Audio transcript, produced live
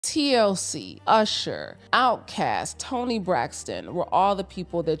TLC, Usher, Outkast, Toni Braxton were all the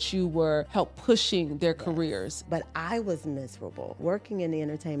people that you were help pushing their careers. But I was miserable. Working in the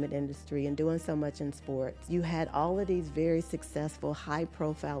entertainment industry and doing so much in sports, you had all of these very successful,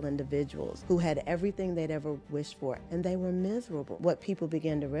 high-profile individuals who had everything they'd ever wished for, and they were miserable. What people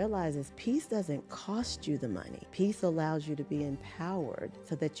began to realize is peace doesn't cost you the money. Peace allows you to be empowered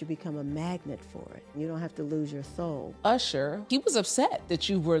so that you become a magnet for it. You don't have to lose your soul. Usher, he was upset that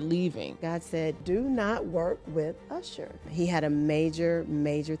you were leaving. God said, do not work with Usher. He had a major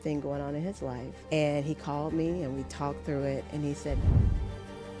thing going on in his life. And he called me and we talked through it and he said,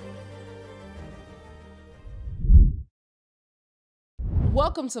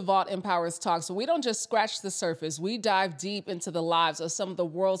 welcome to Vault Empowers Talks. We don't just scratch the surface. We dive deep into the lives of some of the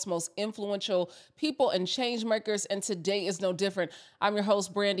world's most influential people and change makers, and today is no different. I'm your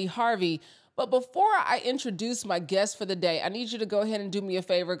host, Brandi Harvey. But before I introduce my guest for the day, I need you to go ahead and do me a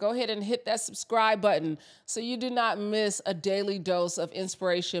favor. Go ahead and hit that subscribe button so you do not miss a daily dose of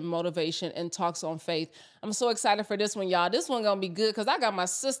inspiration, motivation, and talks on faith. I'm so excited for this one, y'all. This one gonna be good because I got my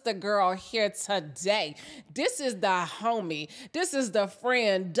sister girl here today. This is the homie. This is the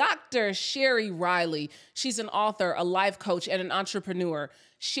friend, Dr. Sheri Riley. She's an author, a life coach, and an entrepreneur.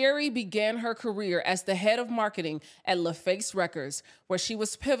 Sheri began her career as the head of marketing at LaFace Records, where she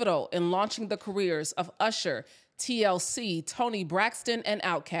was pivotal in launching the careers of Usher, TLC, Toni Braxton, and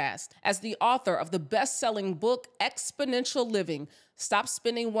Outkast. As the author of the best-selling book, Exponential Living, Stop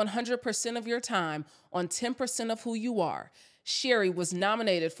Spending 100% of Your Time on 10% of Who You Are, Sheri was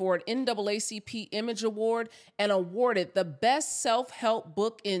nominated for an NAACP Image Award and awarded the Best Self-Help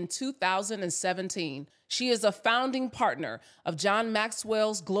Book in 2017. She is a founding partner of John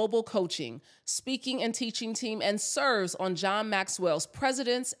Maxwell's Global Coaching, Speaking and Teaching Team, and serves on John Maxwell's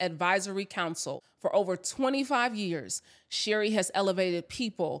President's Advisory Council. For over 25 years, Sheri has elevated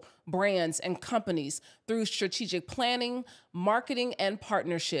people, brands, and companies through strategic planning, marketing, and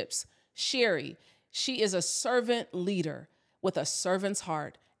partnerships. Sheri, she is a servant leader with a servant's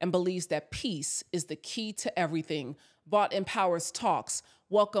heart and believes that peace is the key to everything. Vault Empowers Talks.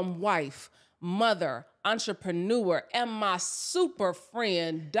 Welcome, wife, mother, entrepreneur, and my super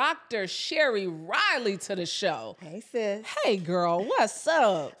friend, Dr. Sheri Riley, to the show. hey sis. Hey girl, what's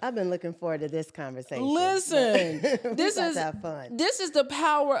up? I've been looking forward to this conversation. Listen, this is fun. This is the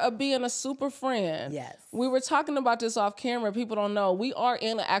power of being a super friend. Yes. We were talking about this off camera. People don't know. We are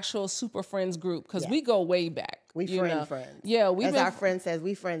in an actual super friends group because we go way back. We friends. Yeah, as our friend says,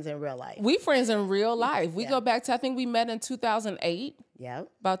 we friends in real life. We friends in real life. We go back to, I think we met in 2008. Yep.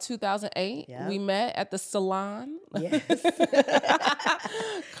 About 2008. Yep. We met at the salon. Yes.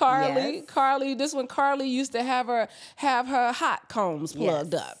 Carly, this one Carly used to have her hot combs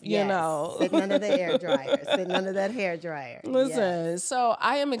plugged up, you know. Sitting under the hair dryer, sitting under that hair dryer. Listen, so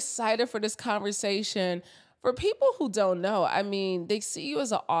I am excited for this conversation. For people who don't know, I mean, they see you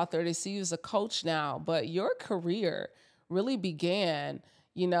as an author, they see you as a coach now, but your career really began,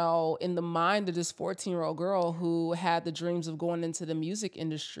 you know, in the mind of this 14-year-old girl who had the dreams of going into the music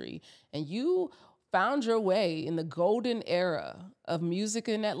industry. And you found your way in the golden era of music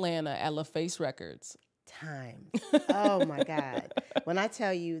in Atlanta at LaFace Records. Times. Oh my God. When I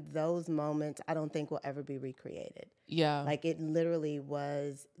tell you those moments, I don't think will ever be recreated. Yeah. Like it literally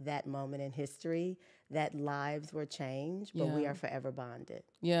was that moment in history that lives were changed, but we are forever bonded.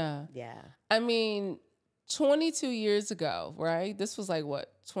 Yeah. Yeah. I mean, 22 years ago, right? This was like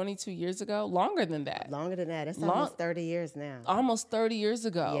what, 22 years ago? Longer than that. Longer than that. It's almost 30 years now. Almost 30 years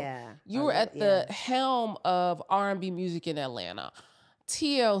ago. Yeah. You were at the helm of R&B music in Atlanta.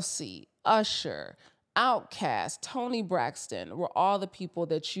 TLC, Usher, Outkast, Toni Braxton were all the people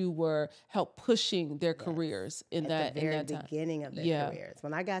that you were help pushing their careers in that the very in that beginning of their careers.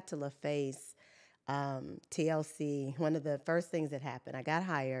 When I got to LaFace, TLC, one of the first things that happened, I got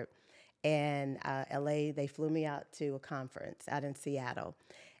hired, and LA, they flew me out to a conference out in Seattle,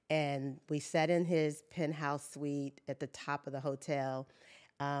 and we sat in his penthouse suite at the top of the hotel,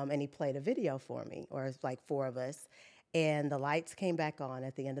 and he played a video for me, or it was like 4 of us. And the lights came back on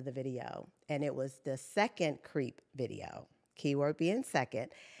at the end of the video, and it was the second Creep video, keyword being second,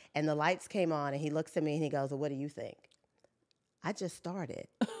 and the lights came on, and he looks at me and he goes, well, what do you think? I just started.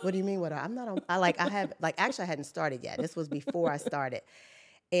 What do you mean? I'm not on, actually I hadn't started yet. This was before I started.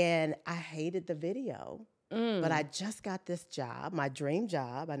 And I hated the video, but I just got this job, my dream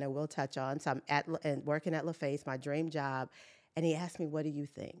job, I know we'll touch on, so I'm working at LaFace, my dream job, and he asked me, what do you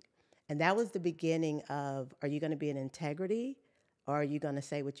think? And that was the beginning of, are you going to be in integrity or are you going to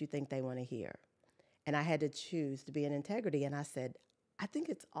say what you think they want to hear? And I had to choose to be in integrity. And I said, I think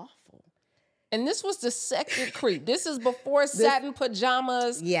it's awful. And this was the second creep. This is before satin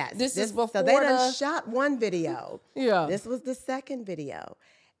pajamas. Yes. This is before so they done shot one video. Yeah. This was the second video.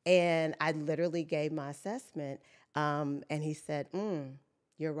 And I literally gave my assessment. And he said,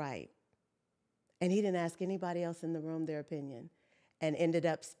 you're right. And he didn't ask anybody else in the room their opinion, and ended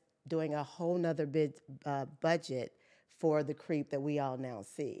up doing a whole nother budget for the creep that we all now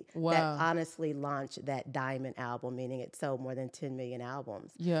see. Wow. That honestly launched that Diamond album, meaning it sold more than 10 million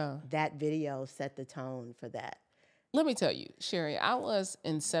albums. Yeah. That video set the tone for that. Let me tell you, Sheri, I was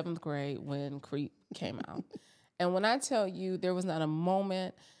in 7th grade when Creep came out. And when I tell you there was not a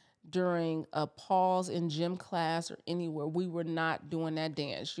moment during a pause in gym class or anywhere, we were not doing that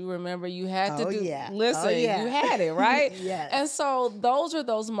dance. You remember you had to do, listen, you had it, right? Yes. And so those are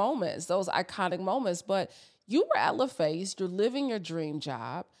those moments, those iconic moments. But you were at LaFace, you're living your dream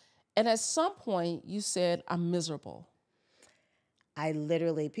job. And at some point you said, I'm miserable. I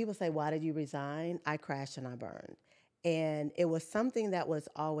literally, people say, why did you resign? I crashed and I burned. And it was something that was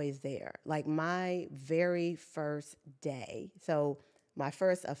always there. Like my very first day. So my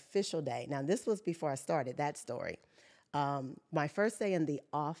first official day. Now, this was before I started that story. My first day in the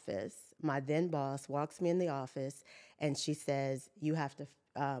office, my then boss walks me in the office and she says, you have to,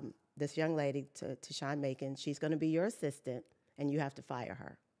 this young lady, Tashawn Macon, she's going to be your assistant and you have to fire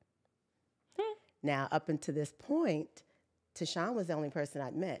her. Now, up until this point, Tashawn was the only person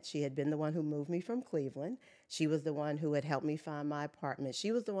I'd met. She had been the one who moved me from Cleveland. She was the one who had helped me find my apartment.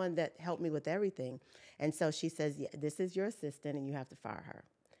 She was the one that helped me with everything. And so she says, yeah, this is your assistant and you have to fire her.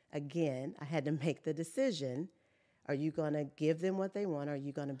 Again, I had to make the decision. Are you going to give them what they want or are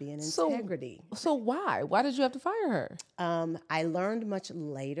you going to be in integrity? So why? Why did you have to fire her? I learned much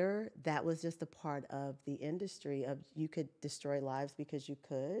later that was just a part of the industry of you could destroy lives because you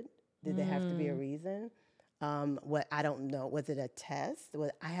could. Did there have to be a reason? What I don't know. Was it a test?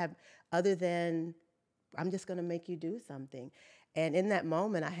 Other than I'm just going to make you do something. And in that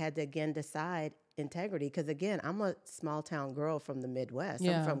moment, I had to again decide integrity because again, I'm a small town girl from the Midwest.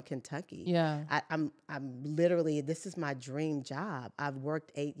 Yeah. I'm from Kentucky. Yeah. I'm literally, this is my dream job. I've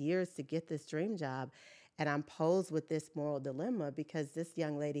worked 8 years to get this dream job. And I'm posed with this moral dilemma because this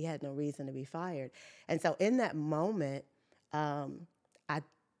young lady had no reason to be fired. And so in that moment, I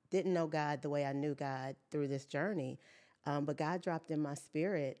didn't know God the way I knew God through this journey. But God dropped in my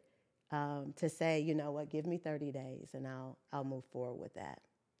spirit to say, you know what, give me 30 days and I'll move forward with that.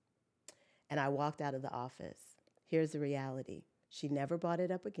 And I walked out of the office. Here's the reality. She never brought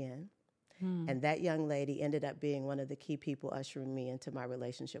it up again. And that young lady ended up being one of the key people ushering me into my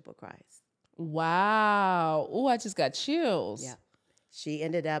relationship with Christ. Wow. Oh, I just got chills. Yeah. She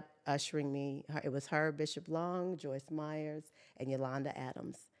ended up ushering me. It was her, Bishop Long, Joyce Myers, and Yolanda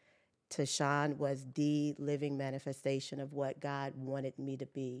Adams. Tashawn was the living manifestation of what God wanted me to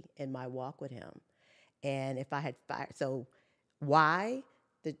be in my walk with him. And if I had fired, so why?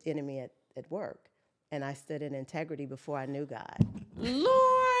 The enemy at work. And I stood in integrity before I knew God. Lord,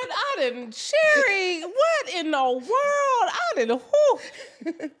 I didn't, Sheri, what in the world? I didn't,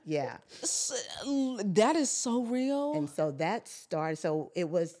 Yeah. That is so real. And so that started, so it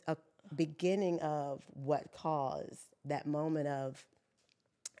was a beginning of what caused that moment of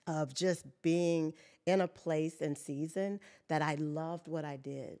just being in a place and season that I loved what I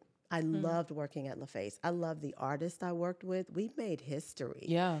did. I loved working at LaFace. I loved the artists I worked with. We made history.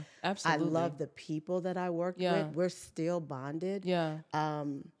 Yeah, absolutely. I love the people that I worked with. We're still bonded. Yeah.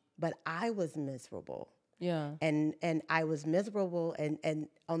 But I was miserable. Yeah. And I was miserable and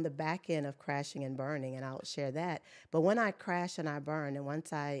on the back end of crashing and burning, and I'll share that. But when I crashed and I burned, and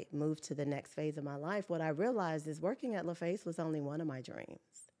once I moved to the next phase of my life, what I realized is working at LaFace was only one of my dreams.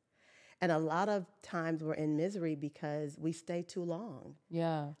 And a lot of times we're in misery because we stay too long.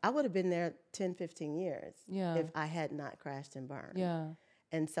 Yeah. I would have been there 10, 15 years Yeah. if I had not crashed and burned. Yeah.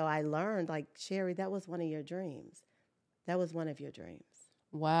 And so I learned, like, Sheri, that was one of your dreams. That was one of your dreams.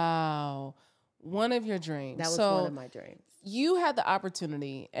 Wow. One of your dreams. That was one of my dreams. You had the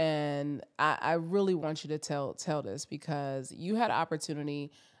opportunity, and I really want you to tell this because you had the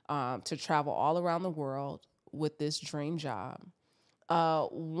opportunity to travel all around the world with this dream job.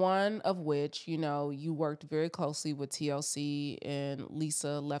 One of which, you know, you worked very closely with TLC and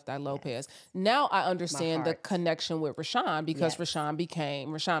Lisa Left Eye Lopez. Yes. Now I understand the connection with Rashawn because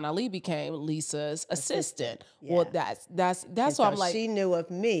Rashawn Ali became Lisa's assistant. Yeah. Well, that's why so I'm like, she knew of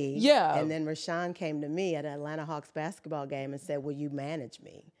me. Yeah. And then Rashawn came to me at an Atlanta Hawks basketball game and said, will you manage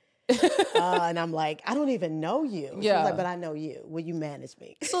me? And I'm like, I don't even know you. Yeah. She was like, but I know you. Will you manage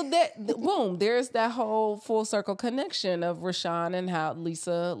me? So boom, there's that whole full circle connection of Rashawn and how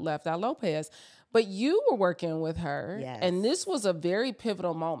Lisa Left Eye Lopez. But you were working with her, yes. And this was a very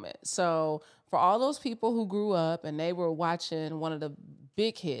pivotal moment. So for all those people who grew up and they were watching one of the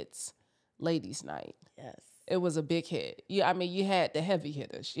big hits, Ladies Night. Yes. It was a big hit. I mean, you had the heavy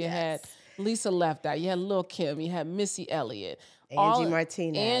hitters. You had Yes. Lisa Left Eye. You had Lil' Kim. You had Missy Elliott. Angie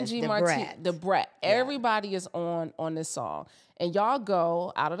Martinez. The Brat. Yeah. Everybody is on this song. And y'all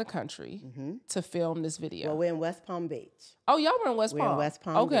go out of the country to film this video. Well, we're in West Palm Beach. Oh, y'all were in West Palm. We're in West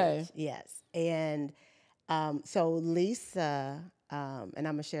Palm Beach. Yes. And so Lisa, and I'm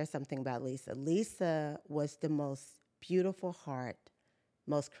going to share something about Lisa. Lisa was the most beautiful heart,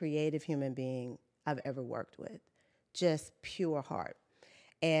 most creative human being I've ever worked with. Just pure heart.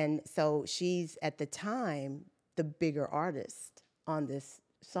 And so she's, at the time, the bigger artist on this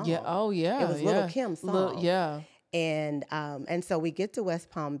song. Yeah. Oh, yeah. It was Lil' Kim's song. Yeah. And so we get to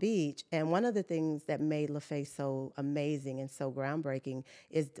West Palm Beach, and one of the things that made LaFace so amazing and so groundbreaking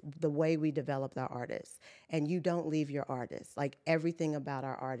is the way we developed our artists. And you don't leave your artists. Like, everything about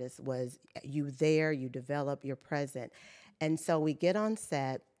our artists was you there, you develop, you're present. And so we get on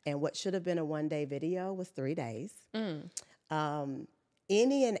set, and what should have been a one-day video was 3 days.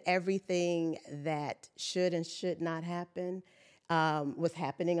 Any and everything that should and should not happen was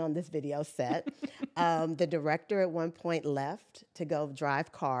happening on this video set. The director at one point left to go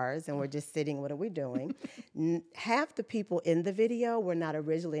drive cars, and we're just sitting, what are we doing? Half the people in the video were not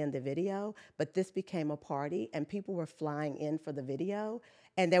originally in the video, but this became a party, and people were flying in for the video,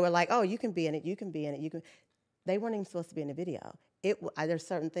 and they were like, oh, you can be in it, you can be in it, you can. They weren't even supposed to be in the video. There's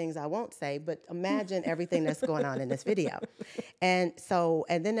certain things I won't say, but imagine everything that's going on in this video. And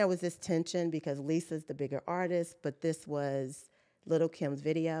then there was this tension because Lisa's the bigger artist, but this was Lil' Kim's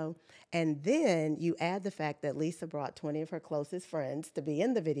video. And then you add the fact that Lisa brought 20 of her closest friends to be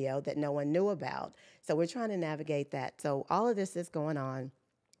in the video that no one knew about. So we're trying to navigate that. So all of this is going on.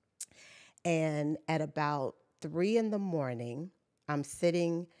 And at about 3 a.m, I'm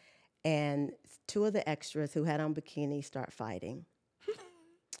sitting, and 2 of the extras who had on bikinis start fighting.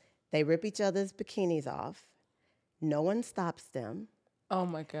 They rip each other's bikinis off. No one stops them. Oh,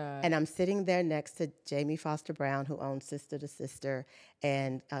 my God. And I'm sitting there next to Jamie Foster Brown, who owns Sister to Sister,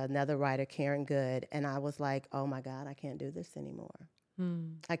 and another writer, Karen Good. And I was like, oh, my God, I can't do this anymore.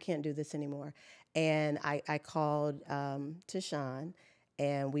 I can't do this anymore. And I called Tashawn,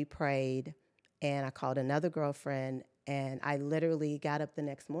 and we prayed. And I called another girlfriend, and I literally got up the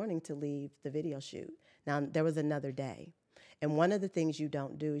next morning to leave the video shoot. Now, there was another day. And one of the things you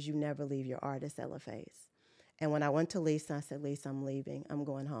don't do is you never leave your artist at LaFace. And when I went to Lisa, I said, Lisa, I'm leaving. I'm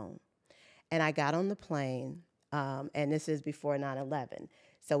going home. And I got on the plane, and this is before 9/11.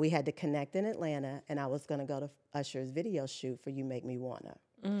 So we had to connect in Atlanta, and I was going to go to Usher's video shoot for You Make Me Wanna.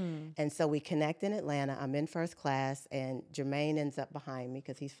 And so we connect in Atlanta. I'm in first class, and Jermaine ends up behind me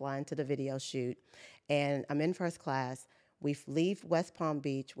because he's flying to the video shoot. And I'm in first class. We leave West Palm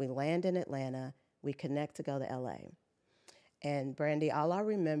Beach. We land in Atlanta. We connect to go to LA. And Brandi, all I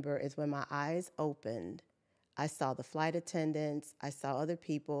remember is when my eyes opened, I saw the flight attendants, I saw other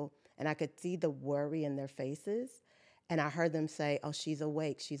people, and I could see the worry in their faces. And I heard them say, oh, she's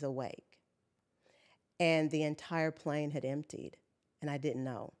awake, she's awake. And the entire plane had emptied, and I didn't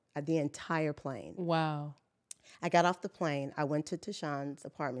know. The entire plane. Wow. I got off the plane. I went to Tashawn's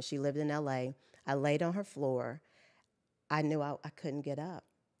apartment. She lived in LA. I laid on her floor. I knew I couldn't get up.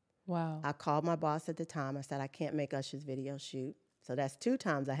 Wow. I called my boss at the time. I said, I can't make Usher's video shoot. So that's 2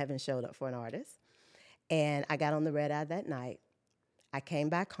 times I haven't showed up for an artist. And I got on the red eye that night. I came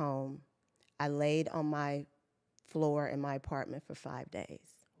back home. I laid on my floor in my apartment for 5 days.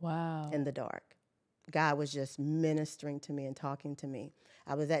 Wow. In the dark. God was just ministering to me and talking to me.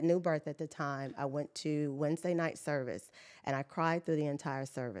 I was at New Birth at the time. I went to Wednesday night service, and I cried through the entire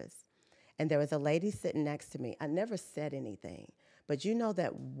service. And there was a lady sitting next to me. I never said anything. But you know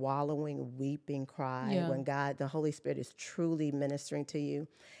that wallowing, weeping cry when God, the Holy Spirit is truly ministering to you.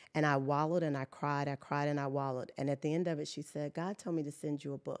 And I wallowed and I cried and I wallowed. And at the end of it, she said, God told me to send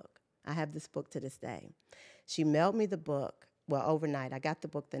you a book. I have this book to this day. She mailed me the book, well, overnight. I got the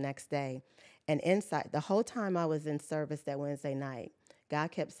book the next day. And inside, the whole time I was in service that Wednesday night,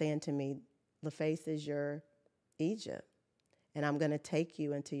 God kept saying to me, LaFace is your Egypt. And I'm going to take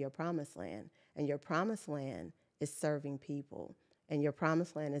you into your promised land. And your promised land is serving people. And your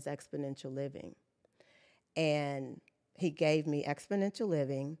promised land is exponential living. And he gave me exponential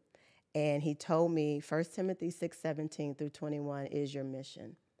living, and he told me 1 Timothy 6:17 through 21 is your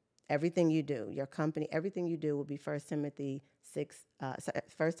mission. Everything you do, your company, everything you do will be 1 Timothy 6,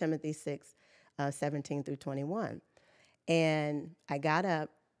 17 through 21. And I got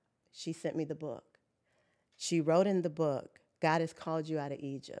up. She sent me the book. She wrote in the book, God has called you out of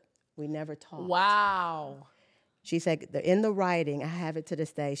Egypt. We never talked. Wow. She said, in the writing, I have it to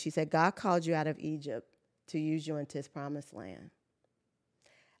this day, she said, God called you out of Egypt to use you into his promised land.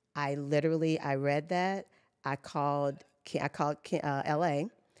 I read that. I called LA,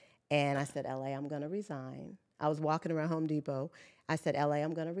 and I said, LA, I'm going to resign. I was walking around Home Depot. I said, LA,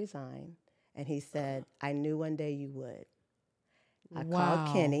 I'm going to resign. And he said, I knew one day you would. I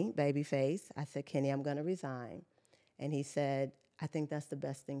called Kenny, Babyface. I said, Kenny, I'm going to resign. And he said, I think that's the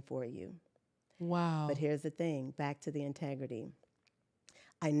best thing for you. Wow. But here's the thing, back to the integrity.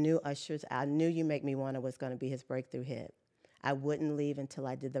 I knew You Make Me Wanna was going to be his breakthrough hit. I wouldn't leave until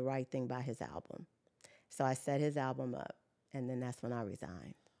I did the right thing by his album. So I set his album up, and then that's when I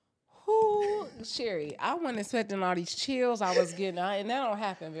resigned. Who, Sheri, I wasn't expecting all these chills I was getting, and that don't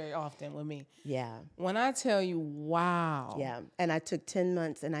happen very often with me. Yeah. When I tell you, wow. Yeah, and I took 10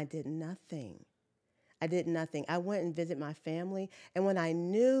 months, and I did nothing. I went and visited my family, and when I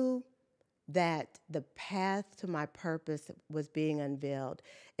knew that the path to my purpose was being unveiled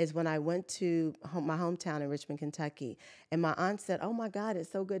is when I went to my hometown in Richmond, Kentucky, and my aunt said, oh my God,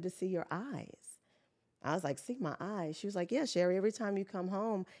 it's so good to see your eyes. I was like, see my eyes? She was like, yeah, Sheri, every time you come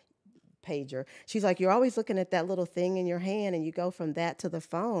home, pager. She's like, you're always looking at that little thing in your hand, and you go from that to the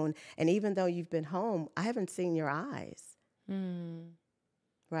phone, and even though you've been home, I haven't seen your eyes.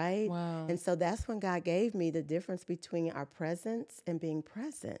 Right? Wow. And so that's when God gave me the difference between our presence and being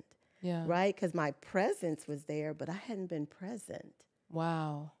present. Yeah. Right? Because my presence was there, but I hadn't been present.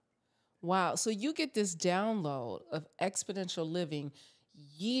 Wow. Wow. So you get this download of exponential living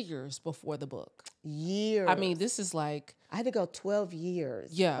years before the book. Years. I mean, this is like... I had to go 12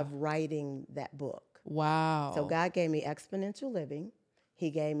 years of writing that book. Wow. So God gave me exponential living. He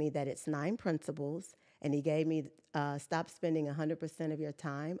gave me that it's 9 principles. And he gave me stop spending 100% of your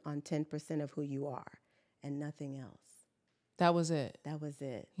time on 10% of who you are and nothing else. That was it. That was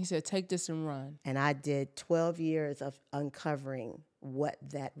it. He said, take this and run. And I did 12 years of uncovering what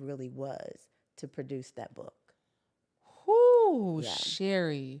that really was to produce that book. Whoo, Yeah.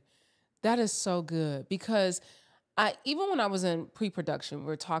 Sheri, that is so good. Because even when I was in pre-production, we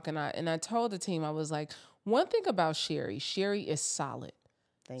were talking, and I told the team, I was like, one thing about Sheri is solid.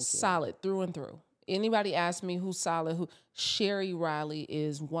 Thank you. Solid through and through. Anybody ask me who's solid, Sheri Riley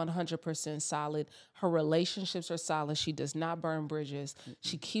is 100% solid. Her relationships are solid. She does not burn bridges.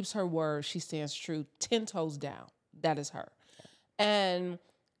 She keeps her word. She stands true, 10 toes down. That is her. And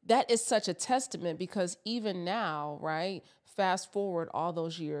that is such a testament because even now, right, fast forward all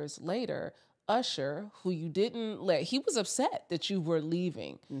those years later, Usher, who you didn't let, he was upset that you were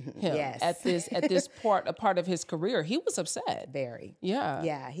leaving him at this a part of his career. He was upset. Very. Yeah.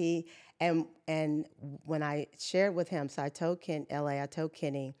 Yeah. And when I shared with him, so I told I told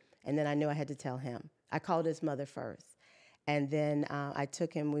Kenny, and then I knew I had to tell him. I called his mother first. And then I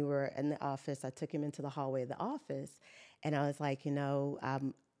took him, we were in the office, I took him into the hallway of the office, and I was like, it's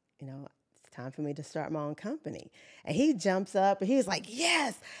time for me to start my own company. And he jumps up and he's like,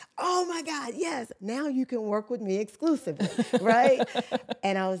 yes, oh my God, yes, now you can work with me exclusively, right?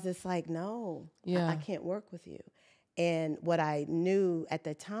 And I was just like, no, I can't work with you. And what I knew at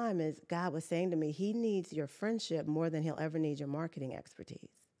the time is God was saying to me, he needs your friendship more than he'll ever need your marketing expertise.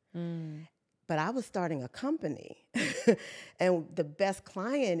 But I was starting a company, and the best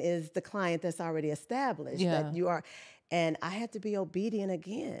client is the client that's already established, that you are. And I had to be obedient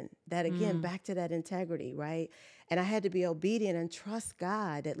again, back to that integrity, right? And I had to be obedient and trust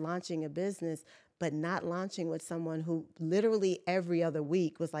God at launching a business, but not launching with someone who literally every other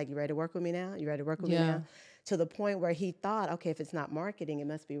week was like, you ready to work with me now? You ready to work with me now? To the point where he thought, okay, if it's not marketing, it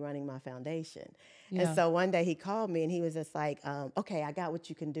must be running my foundation. And so one day he called me and he was just like, okay, I got what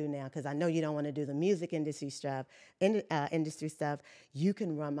you can do now because I know you don't want to do the music industry stuff. You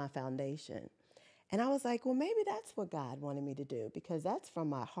can run my foundation. And I was like, well, maybe that's what God wanted me to do because that's from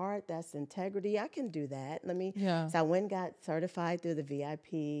my heart. That's integrity. I can do that. So I went and got certified through the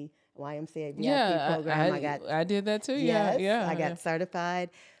YMCA VIP program. I did that too. Yes, I got certified.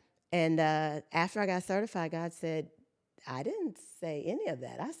 And after I got certified, God said, I didn't say any of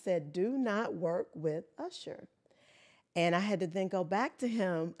that. I said, do not work with Usher. And I had to then go back to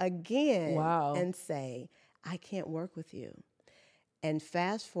him again and say, I can't work with you. And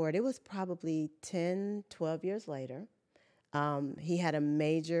fast forward, it was probably 10, 12 years later. He had a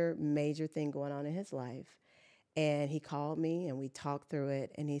major, major thing going on in his life. And he called me and we talked through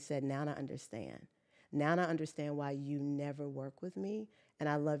it. And he said, now I understand. Now I understand why you never work with me. And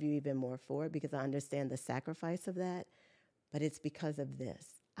I love you even more for it because I understand the sacrifice of that. But it's because of this.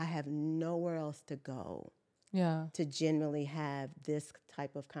 I have nowhere else to go to genuinely have this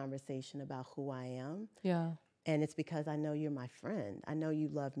type of conversation about who I am. And it's because I know you're my friend. I know you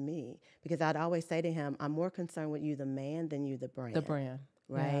love me. Because I'd always say to him, I'm more concerned with you, the man, than you, the brand. The brand.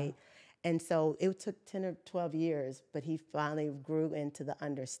 Right? Yeah. And so it took 10 or 12 years, but he finally grew into the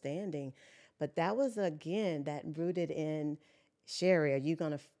understanding. But that was, again, that rooted in, Sheri, are you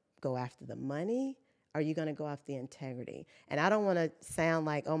going to go after the money? Are you going to go after the integrity? And I don't want to sound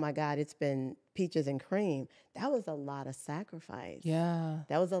like, oh my God, it's been peaches and cream. That was a lot of sacrifice. Yeah.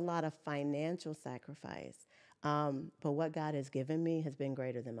 That was a lot of financial sacrifice. But what God has given me has been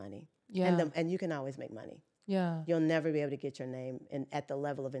greater than money. Yeah. And you can always make money. Yeah. You'll never be able to get your name at the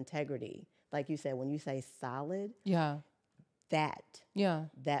level of integrity. Like you said, when you say solid, Yeah. that Yeah.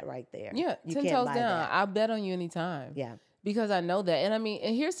 right there. Yeah. You 10 can't toes buy down. that. I'll bet on you anytime. Yeah. Because I know that. And I mean,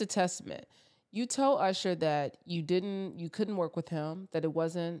 and here's the testament. You told Usher that you couldn't work with him, that it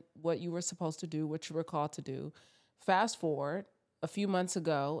wasn't what you were supposed to do, what you were called to do. Fast forward a few months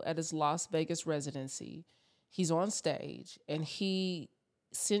ago at his Las Vegas residency, he's on stage and he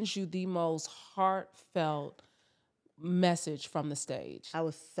sends you the most heartfelt message from the stage. I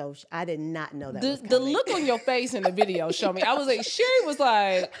was I did not know that was The coming. look on your face in the video showed me. I was like, Sheri was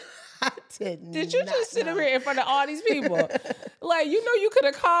like, I did you not just sit know. here in front of all these people? Like, you could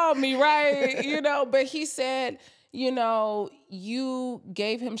have called me, right? But he said, you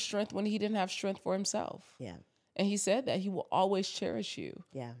gave him strength when he didn't have strength for himself. Yeah. And he said that he will always cherish you.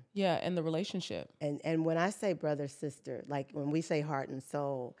 Yeah. Yeah, and the relationship. And when I say brother, sister, like when we say heart and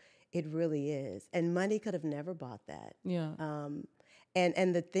soul, it really is. And money could have never bought that. Yeah.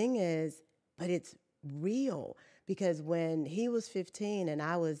 And the thing is, but it's real. Because when he was 15 and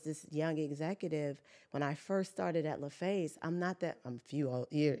I was this young executive, when I first started at LaFace, I'm a few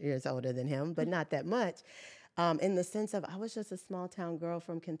years older than him, but not that much. In the sense of I was just a small town girl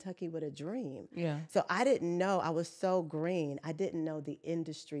from Kentucky with a dream. Yeah. So I didn't know, I was so green, I didn't know the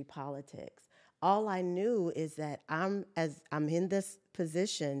industry politics. All I knew is that I'm in this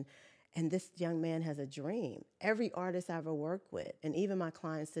position and this young man has a dream. Every artist I ever worked with, and even my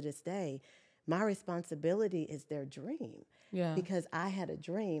clients to this day, my responsibility is their dream. Yeah. Because I had a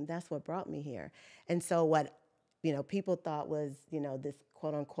dream, that's what brought me here. And so what, people thought was, this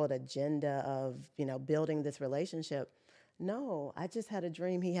quote unquote agenda of, building this relationship. No, I just had a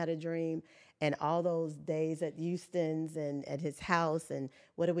dream. He had a dream. And all those days at Houston's and at his house and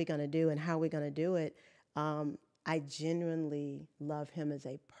what are we going to do and how are we going to do it? I genuinely love him as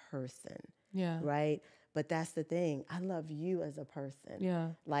a person. Yeah. Right? But that's the thing. I love you as a person. Yeah.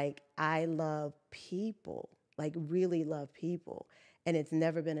 Like, I love people, like really love people. And it's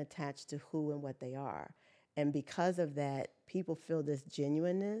never been attached to who and what they are. And because of that, people feel this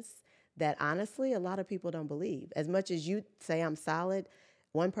genuineness that honestly, a lot of people don't believe. As much as you say I'm solid,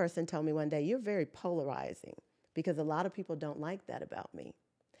 one person told me one day, you're very polarizing because a lot of people don't like that about me.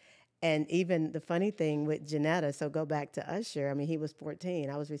 And even the funny thing with Janetta, so go back to Usher, I mean, he was 14.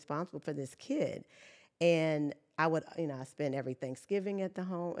 I was responsible for this kid. And I would, I spent every Thanksgiving at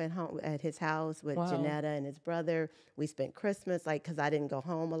his house with Janetta and his brother. We spent Christmas, because I didn't go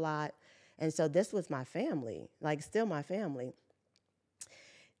home a lot. And so this was my family, still my family.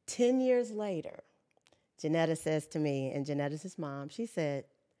 10 years later, Janetta says to me, and Janetta's his mom, she said,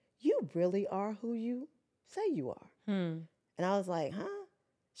 you really are who you say you are. And I was like, huh?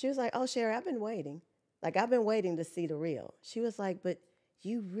 She was like, oh, Sheri, I've been waiting. I've been waiting to see the real. She was like, but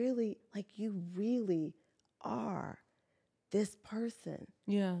you really are this person.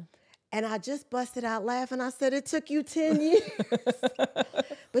 Yeah. And I just busted out laughing. I said, it took you 10 years.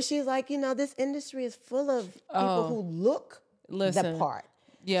 But she's like, this industry is full of people who look the part.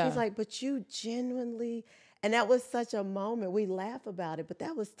 Yeah. She's like, but you genuinely, and that was such a moment. We laugh about it, but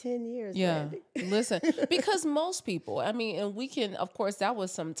that was 10 years. Yeah. Brandi. Listen, because most people, and we can, of course, that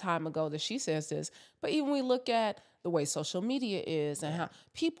was some time ago that she says this, but even we look at the way social media is and how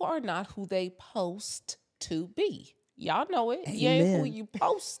people are not who they post to be. Y'all know it. Amen. You ain't who you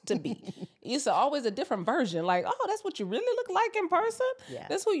supposed to be. It's always a different version. That's what you really look like in person? Yeah.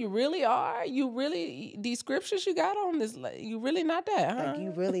 That's who you really are? These scriptures you got on this, you really not that, huh? You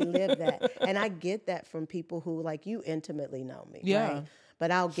really live that. And I get that from people who, you intimately know me. Yeah. Right?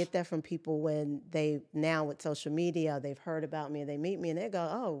 But I'll get that from people when now with social media, they've heard about me and they meet me and they go,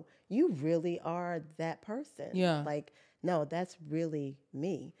 oh, you really are that person. Yeah. No, that's really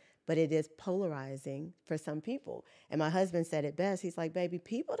me. But it is polarizing for some people. And my husband said it best. He's like, baby,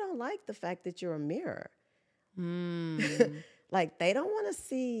 people don't like the fact that you're a mirror. They don't want to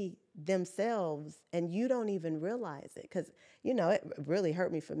see themselves and you don't even realize it. Because, it really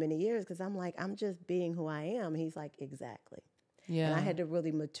hurt me for many years because I'm like, I'm just being who I am. He's like, exactly. Yeah. And I had to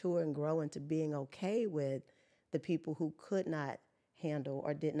really mature and grow into being okay with the people who could not handle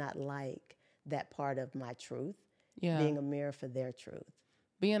or did not like that part of my truth, Yeah. being a mirror for their truth.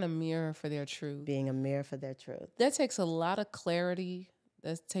 Being a mirror for their truth. Being a mirror for their truth. That takes a lot of clarity.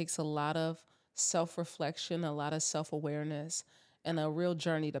 That takes a lot of self-reflection, a lot of self-awareness, and a real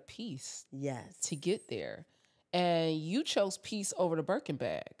journey to peace. Yes. To get there. And you chose peace over the Birkin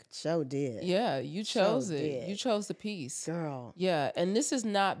bag. So did. Yeah, you chose it. Did. You chose the peace. Girl. Yeah, and this has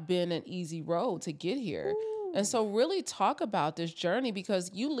not been an easy road to get here. Ooh. And so really talk about this journey, because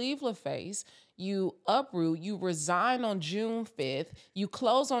you leave LaFace, you uproot, you resign on June 5th, you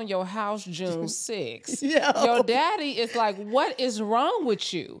close on your house June 6th. Your daddy is like, what is wrong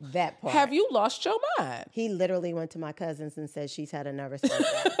with you? That part. Have you lost your mind? He literally went to my cousins and said she's had a nervous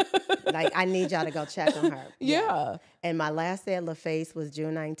breakdown. Like, I need y'all to go check on her. Yeah. And my last day at LaFace was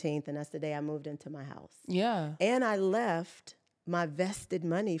June 19th, and that's the day I moved into my house. Yeah. And I left my vested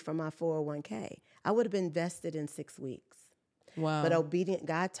money from my 401k. I would have been vested in 6 weeks. Wow. But obedient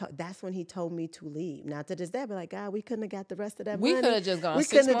God, that's when he told me to leave. Now to this day, but like, God, we couldn't have got the rest of that money. We could have just gone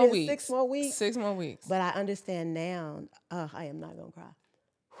 6 more weeks. 6 more weeks. 6 more weeks. But I understand now, I am not going to cry.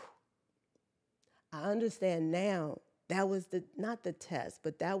 I understand now, that was not the test,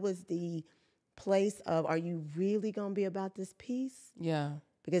 but that was the place of, are you really going to be about this peace? Yeah.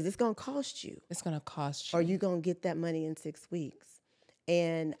 Because it's going to cost you. It's going to cost you. Or you going to get that money in 6 weeks.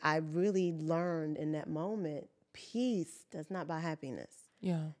 And I really learned in that moment, peace does not buy happiness.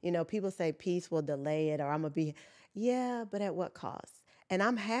 Yeah. You know, people say peace will delay it, or I'm going to be, yeah, but at what cost? And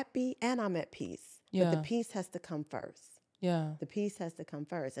I'm happy and I'm at peace. Yeah. But the peace has to come first. Yeah. The peace has to come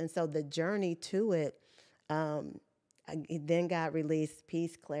first. And so the journey to it, then God released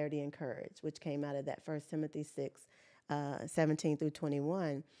peace, clarity, and courage, which came out of that 1 Timothy 6, 17 through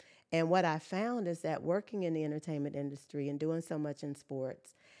 21. And what I found is that working in the entertainment industry and doing so much in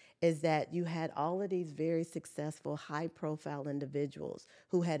sports is that you had all of these very successful, high-profile individuals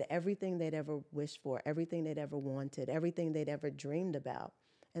who had everything they'd ever wished for, everything they'd ever wanted, everything they'd ever dreamed about,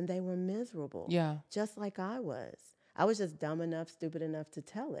 and they were miserable. Yeah. Just like I was. I was just dumb enough, stupid enough to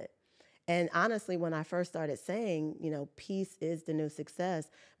tell it. And honestly, when I first started saying, you know, peace is the new success,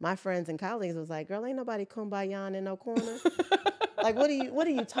 my friends and colleagues was like, girl, ain't nobody kumbayaing in no corner. Like, what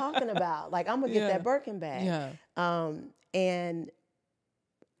are you talking about? Like, I'm going to get that Birkin bag. Yeah. And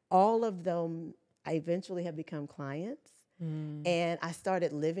all of them, I eventually have become clients. And I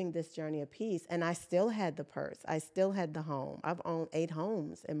started living this journey of peace. And I still had the purse. I still had the home. I've owned 8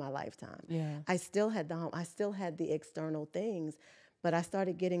 homes in my lifetime. Yeah. I still had the home. I still had the external things. But I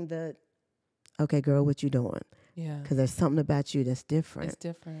started getting the, okay, girl, what you doing? Yeah. Because there's something about you that's different. It's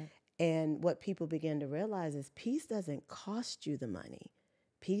different. And what people begin to realize is peace doesn't cost you the money.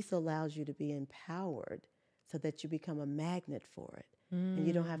 Peace allows you to be empowered so that you become a magnet for it. And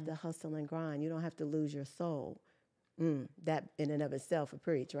you don't have to hustle and grind. You don't have to lose your soul. That in and of itself a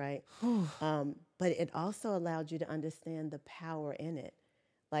preach, right? But it also allowed you to understand the power in it.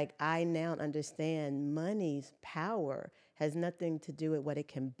 Like, I now understand money's power has nothing to do with what it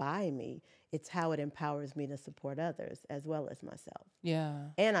can buy me. It's how it empowers me to support others as well as myself. Yeah.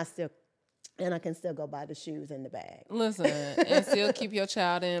 And I can still go buy the shoes and the bag. Listen, and still keep your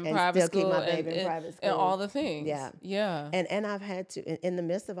child in and private still school. Keep my baby in private school. And all the things. Yeah. Yeah. And I've had to, in the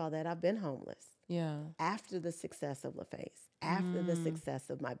midst of all that, I've been homeless. Yeah. After the success of LaFace, after the success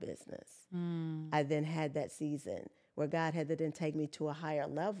of my business, I then had that season where God had to then take me to a higher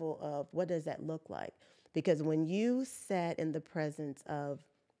level of what does that look like? Because when you sat in the presence of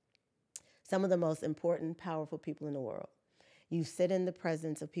some of the most important, powerful people in the world, you sit in the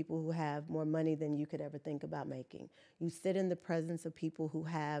presence of people who have more money than you could ever think about making. You sit in the presence of people who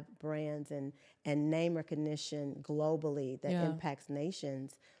have brands and name recognition globally that impacts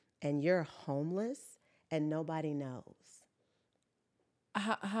nations, and you're homeless and nobody knows.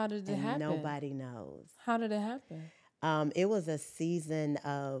 How did it happen? Nobody knows. How did it happen? It was a season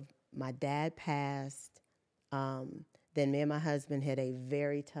of my dad passed. Then me and my husband had a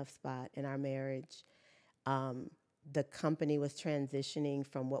very tough spot in our marriage. The company was transitioning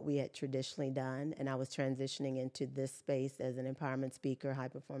from what we had traditionally done, and I was transitioning into this space as an empowerment speaker,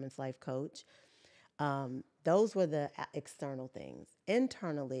 high-performance life coach. Those were the external things.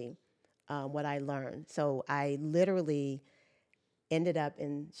 Internally, what I learned. So I literally ended up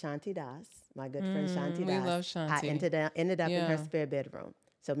in Shanti Das, my good friend Shanti Das. We love Shanti. I ended up in her spare bedroom.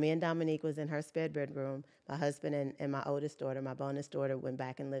 So me and Dominique was in her spare bedroom. My husband and my oldest daughter, my bonus daughter, went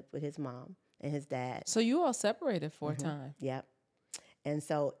back and lived with his mom and his dad. So you all separated for a time. Yep. And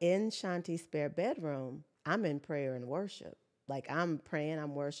so in Shanti's spare bedroom, I'm in prayer and worship. Like, I'm praying,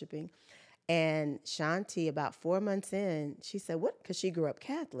 I'm worshiping. And Shanti, about 4 months in, she said, what? Because she grew up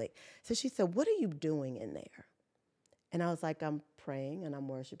Catholic. So she said, what are you doing in there? And I was like, I'm praying and I'm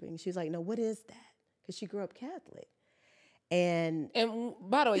worshiping. She was like, no, what is that? Because she grew up Catholic. And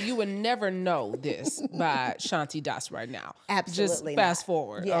by the way, you would never know this by Shanti Das right now. Absolutely Just fast not.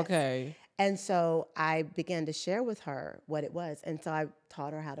 forward. Yes. Okay. And so I began to share with her what it was. And so I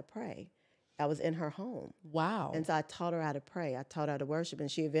taught her how to pray. I was in her home. Wow. And so I taught her how to pray. I taught her how to worship. And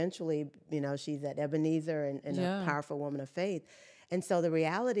she eventually, she's at Ebenezer and a powerful woman of faith. And so the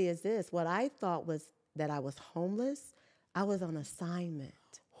reality is this. What I thought was that I was homeless, I was on assignment.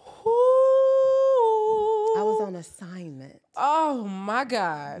 I was on assignment. Oh my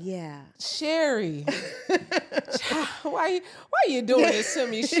God. Yeah. Sheri. Why you doing this to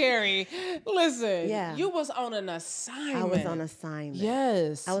me, Sheri? Listen, you was on an assignment. I was on assignment.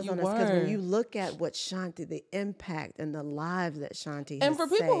 Yes, I was on assignment. Because when you look at what Shanti, the impact and the lives that Shanti has And for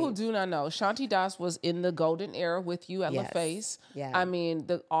people who saved. do not know, Shanti Das was in the golden era with you at LaFace. Yeah. I mean,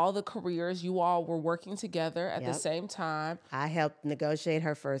 all the careers, you all were working together at the same time. I helped negotiate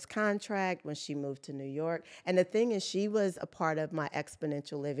her first contract when she moved to New York. And the thing is, she was a part of my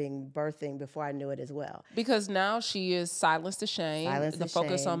Exponential Living birthing before I knew it as well. Because now she is Silence the Shame, the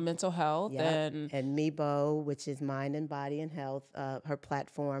focus on mental health. And Mebo, which is Mind and Body and Health, her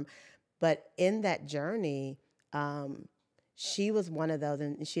platform. But in that journey, she was one of those,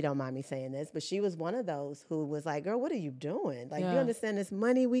 and she don't mind me saying this, but she was one of those who was like, girl, what are you doing? Like, you understand this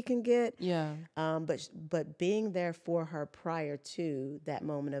money we can get? Yeah. But being there for her prior to that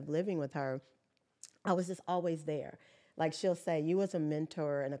moment of living with her, I was just always there. Like she'll say, you was a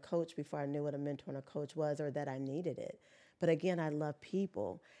mentor and a coach before I knew what a mentor and a coach was or that I needed it. But again, I love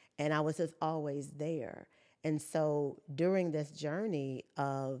people and I was just always there. And so during this journey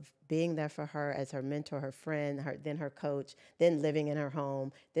of being there for her as her mentor, her friend, then her coach, then living in her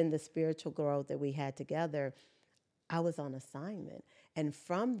home, then the spiritual growth that we had together, I was on assignment. And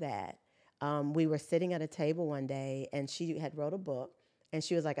from that, we were sitting at a table one day and she had wrote a book and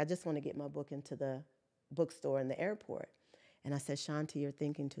she was like, I just want to get my book into the bookstore in the airport. And I said, Shanti, you're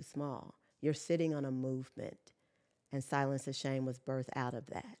thinking too small. You're sitting on a movement. And Silence the Shame was birthed out of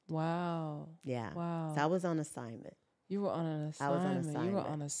that. Wow. Yeah. Wow. So I was on assignment. You were on an assignment. I was on assignment. You were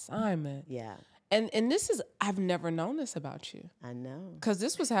on assignment. Yeah. And this is, I've never known this about you. I know. Because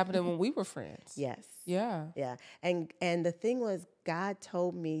this was happening when we were friends. Yes. Yeah. Yeah. And the thing was, God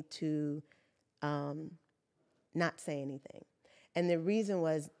told me to not say anything. And the reason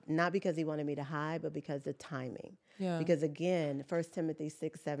was not because he wanted me to hide, but because the timing. Yeah. Because again, 1 Timothy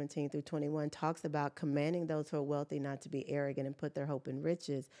 6:17-21 talks about commanding those who are wealthy not to be arrogant and put their hope in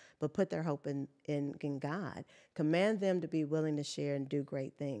riches, but put their hope in God. Command them to be willing to share and do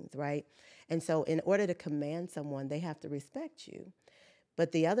great things, right? And so in order to command someone, they have to respect you.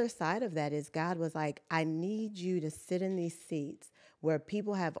 But the other side of that is God was like, I need you to sit in these seats where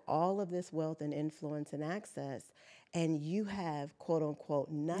people have all of this wealth and influence and access, and you have, quote unquote,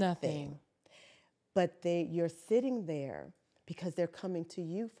 nothing. But you're sitting there because they're coming to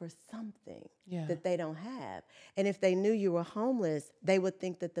you for something that they don't have. And if they knew you were homeless, they would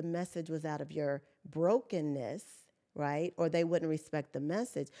think that the message was out of your brokenness, right? Or they wouldn't respect the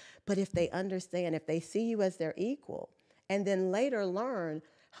message. But if they understand, if they see you as their equal, and then later learn,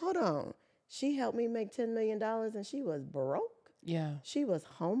 hold on, she helped me make $10 million and she was broke. Yeah. She was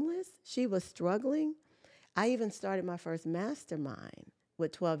homeless. She was struggling. I even started my first mastermind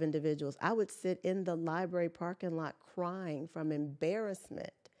with 12 individuals. I would sit in the library parking lot crying from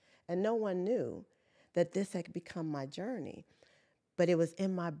embarrassment, and no one knew that this had become my journey. But it was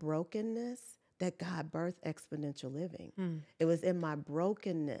in my brokenness that God birthed Exponential Living. It was in my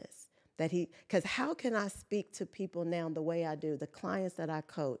brokenness that because how can I speak to people now the way I do, the clients that I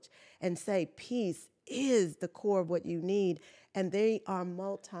coach, and say peace is the core of what you need, and they are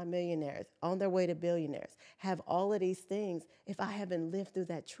multimillionaires on their way to billionaires, have all of these things, if I haven't lived through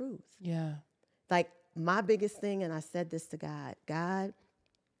that truth. Yeah. Like my biggest thing, and I said this to God, God,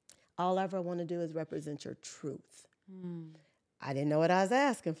 all I ever want to do is represent your truth. I didn't know what I was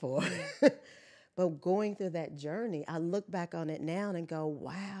asking for. But going through that journey, I look back on it now and go,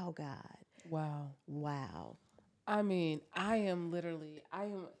 wow, God. Wow. Wow. I mean,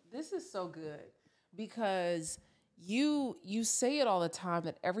 this is so good because you say it all the time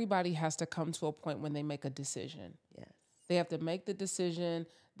that everybody has to come to a point when they make a decision. Yes. They have to make the decision.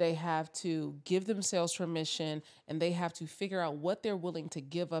 They have to give themselves permission, and they have to figure out what they're willing to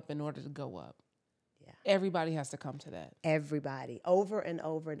give up in order to go up. Yeah. Everybody has to come to that. Everybody, over and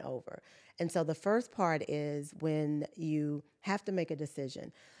over and over. And so the first part is when you have to make a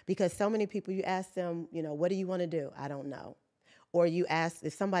decision, because so many people, you ask them, what do you want to do? I don't know. Or you ask,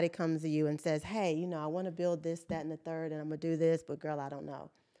 if somebody comes to you and says, hey, I want to build this, that, and the third, and I'm going to do this, but girl, I don't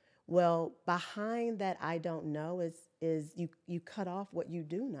know. Well, behind that I don't know is you cut off what you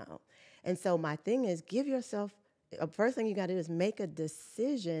do know. And so my thing is, give yourself, first thing you got to do is make a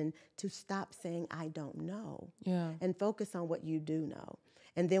decision to stop saying I don't know. Yeah. And focus on what you do know.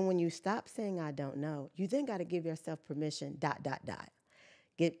 And then when you stop saying I don't know, you then got to give yourself permission, ...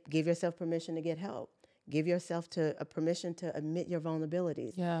 Give yourself permission to get help. Give yourself permission to admit your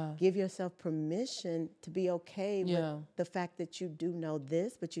vulnerabilities. Yeah. Give yourself permission to be okay Yeah. with the fact that you do know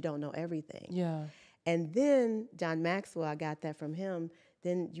this, but you don't know everything. Yeah. And then John Maxwell, I got that from him.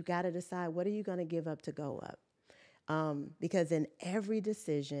 Then you got to decide, what are you going to give up to go up? Because in every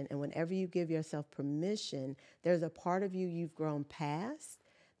decision and whenever you give yourself permission, there's a part of you you've grown past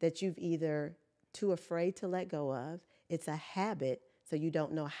that you've either too afraid to let go of. It's a habit, so you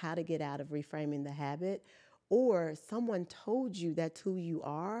don't know how to get out of reframing the habit, or someone told you that's who you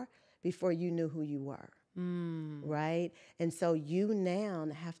are before you knew who you were. Right? And so you now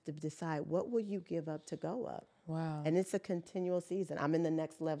have to decide, what will you give up to go up? Wow. And it's a continual season. I'm in the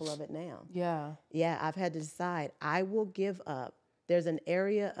next level of it now. Yeah. Yeah, I've had to decide, I will give up. There's an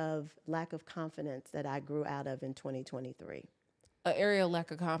area of lack of confidence that I grew out of in 2023. An area of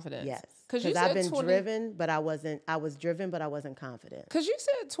lack of confidence. Yes. Because I've been driven, but I was driven, but I wasn't confident. Because you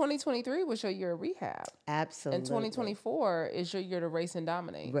said 2023 was your year of rehab. Absolutely. And 2024 is your year to race and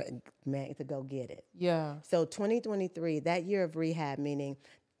dominate. Man, to go get it. Yeah. So 2023, that year of rehab, meaning,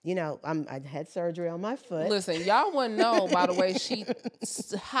 you know, I had surgery on my foot. Listen, y'all wouldn't know, by the way, she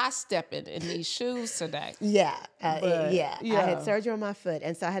high stepping in these shoes today. Yeah. Yeah. I had surgery on my foot,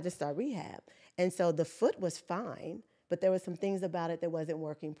 and so I had to start rehab. And so the foot was fine, but there were some things about it that wasn't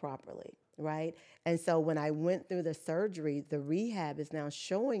working properly, right? And so when I went through the surgery, the rehab is now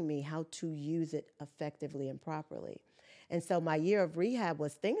showing me how to use it effectively and properly. And so my year of rehab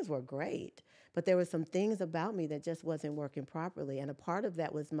things were great, but there were some things about me that just wasn't working properly. And a part of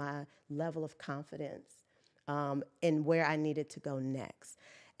that was my level of confidence in where I needed to go next.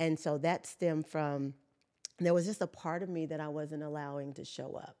 And so that stemmed from, there was just a part of me that I wasn't allowing to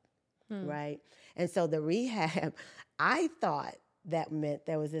show up, right? And so the rehab, I thought that meant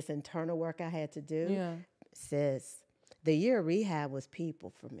there was this internal work I had to do. Yeah. Sis, the year of rehab was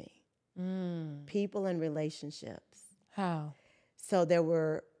people for me. People and relationships. How? So there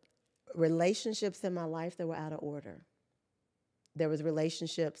were relationships in my life that were out of order. There was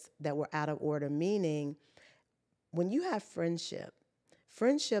relationships that were out of order, meaning when you have friendship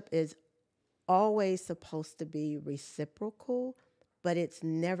is always supposed to be reciprocal, but it's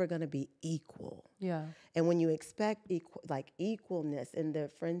never going to be equal. Yeah. And when you expect equalness in the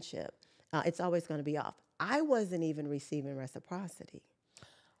friendship, it's always going to be off. I wasn't even receiving reciprocity.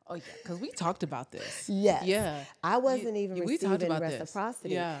 Oh, yeah, because we talked about this. Yes. Yeah. I wasn't even receiving reciprocity.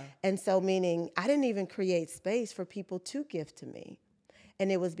 This. Yeah. And so meaning I didn't even create space for people to give to me.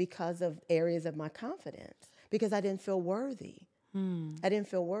 And it was because of areas of my confidence, because I didn't feel worthy. I didn't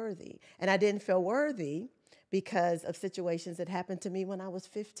feel worthy. And I didn't feel worthy because of situations that happened to me when I was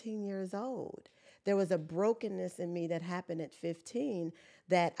 15 years old. There was a brokenness in me that happened at 15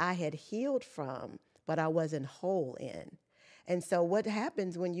 that I had healed from, but I wasn't whole in. And so what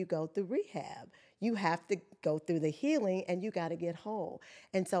happens when you go through rehab? You have to go through the healing and you got to get whole.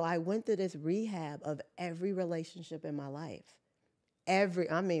 And so I went through this rehab of every relationship in my life.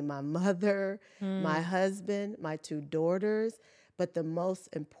 My mother, my husband, my 2 daughters, but the most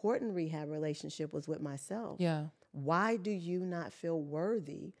important rehab relationship was with myself. Yeah. Why do you not feel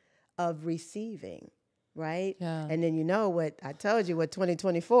worthy of receiving? Right? Yeah. And then you know what I told you, what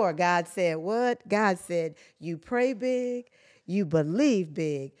 2024, God said what? God said, you pray big, you believe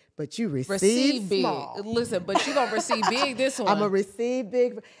big, but you receive small. Big. Listen, but you're going to receive big this one. I'm going to receive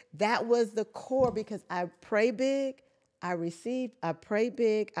big. That was the core, because I pray big, I pray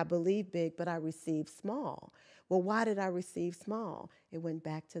big, I believe big, but I receive small. Well, why did I receive small? It went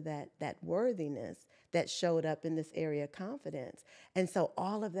back to that worthiness that showed up in this area of confidence. And so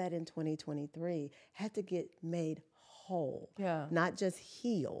all of that in 2023 had to get made whole. Yeah. Not just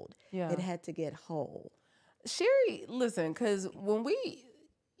healed. Yeah. It had to get whole. Sheri, listen, because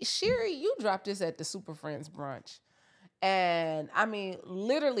Sheri, you dropped this at the Super Friends brunch. And I mean,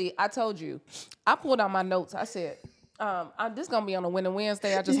 literally, I told you, I pulled out my notes. I said, this going to be on a Winning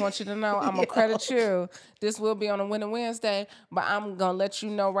Wednesday. I just want you to know I'm going to credit you. This will be on a Winning Wednesday, but I'm going to let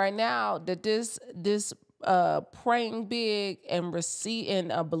you know right now that this praying big and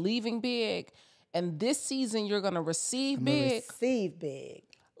believing big, and this season you're going to receive big. Receive big.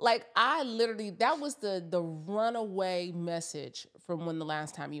 Like I literally, that was the runaway message from when the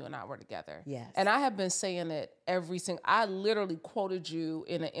last time you and I were together. Yes. And I have been saying it I literally quoted you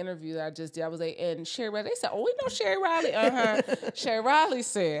in an interview that I just did. I was like, and Sheri Riley, they said, oh, we know Sheri Riley. Sheri Riley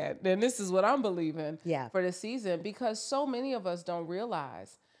said, and this is what I'm believing for this season, because so many of us don't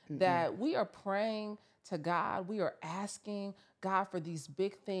realize that we are praying to God. We are asking God for these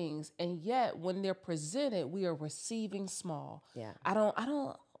big things. And yet when they're presented, we are receiving small. Yeah. I don't,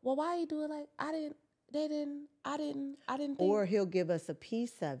 well, why you do it like, I didn't think. Or he'll give us a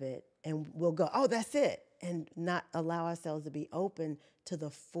piece of it and we'll go, oh, that's it. And not allow ourselves to be open to the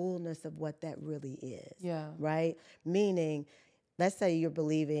fullness of what that really is. Yeah. Right? Meaning, let's say you're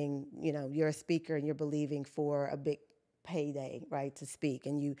believing, you're a speaker and you're believing for a big payday, right, to speak.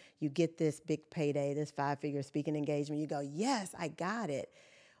 And you get this big payday, this 5-figure speaking engagement. You go, yes, I got it.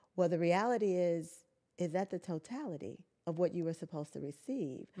 Well, the reality is that the totality of what you were supposed to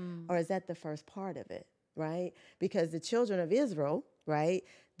receive? Or is that the first part of it, right? Because the children of Israel, right,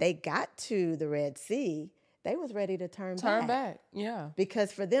 they got to the Red Sea, they was ready to turn back. Yeah.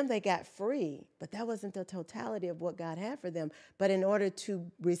 Because for them, they got free, but that wasn't the totality of what God had for them. But in order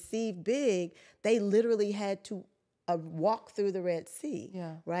to receive big, they literally had to walk through the Red Sea,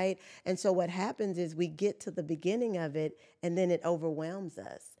 right? And so what happens is we get to the beginning of it, and then it overwhelms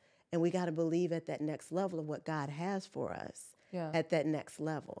us. And we got to believe at that next level of what God has for us. At that next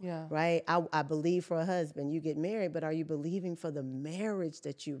level, right? I believe for a husband, you get married, but are you believing for the marriage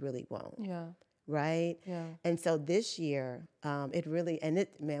that you really want? Right? And so this year, it really,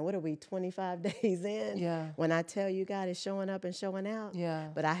 man, what are we, 25 days in? When I tell you God is showing up and showing out,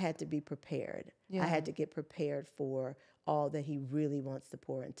 but I had to be prepared. I had to get prepared for all that he really wants to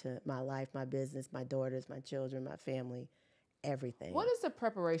pour into my life, my business, my daughters, my children, my family, everything. What does the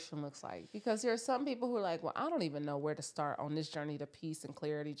preparation looks like? Because there are some people who are like, well, I don't even know where to start on this journey to peace and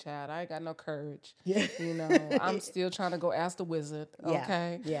clarity, Chad. I ain't got no courage. I'm still trying to go ask the wizard,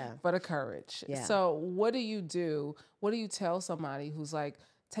 okay? For the courage. So what do you do? What do you tell somebody who's like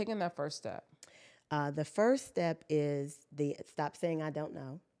taking that first step? The first step is stop saying I don't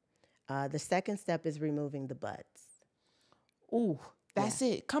know. The second step is removing the buts. Ooh, that's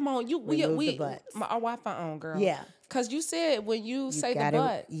it. Come on, remove the butts. Our Wi-Fi on, girl. Yeah. Because you said when you say the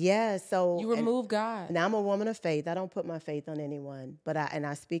but, so you remove God. Now I'm a woman of faith. I don't put my faith on anyone, but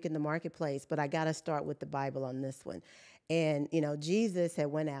I speak in the marketplace. But I got to start with the Bible on this one. And Jesus had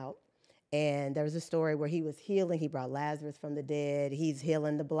went out, and there was a story where he was healing. He brought Lazarus from the dead. He's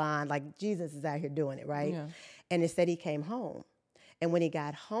healing the blind. Like Jesus is out here doing it, right? And it said he came home. And when he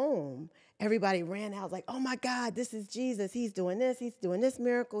got home, everybody ran out like, oh my God, this is Jesus. He's doing this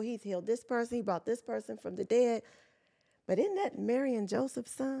miracle. He's healed this person. He brought this person from the dead. But isn't that Mary and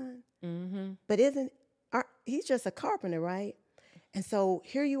Joseph's son? But he's just a carpenter, right? And so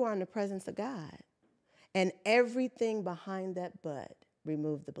here you are in the presence of God. And everything behind that but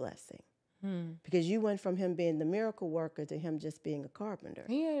removed the blessing. Because you went from him being the miracle worker to him just being a carpenter.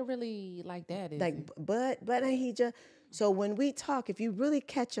 He ain't really like that, is he? But he just... So when we talk, if you really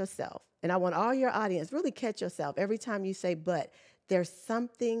catch yourself, and I want all your audience, really catch yourself every time you say but, there's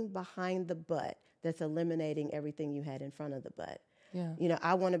something behind the but that's eliminating everything you had in front of the but.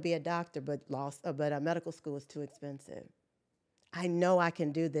 I want to be a doctor, but a medical school is too expensive. I know I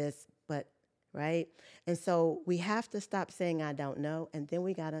can do this, but, right? And so we have to stop saying I don't know, and then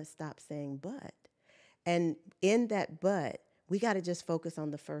we got to stop saying but. And in that but, we got to just focus on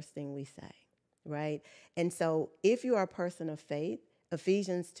the first thing we say. Right? And so if you are a person of faith,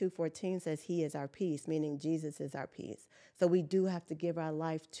 Ephesians 2:14 says he is our peace, meaning Jesus is our peace. So we do have to give our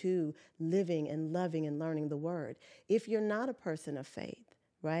life to living and loving and learning the word. If you're not a person of faith,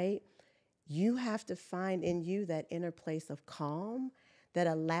 right, you have to find in you that inner place of calm that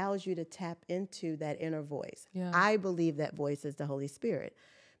allows you to tap into that inner voice. I believe that voice is the Holy Spirit.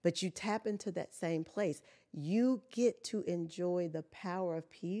 But you tap into that same place. You get to enjoy the power of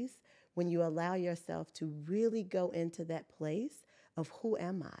peace when you allow yourself to really go into that place of who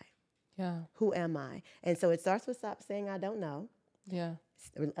am I? Who am I? And so it starts with stop saying I don't know.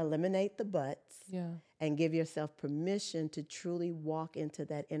 Eliminate the buts. And give yourself permission to truly walk into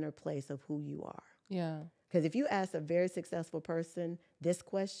that inner place of who you are. Because if you ask a very successful person this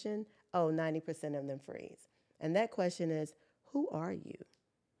question, 90% of them freeze. And that question is, who are you?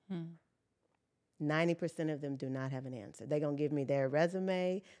 90% of them do not have an answer. They're going to give me their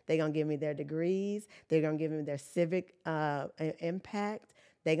resume. They're going to give me their degrees. They're going to give me their civic impact.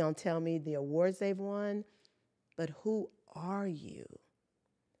 They're going to tell me the awards they've won. But who are you?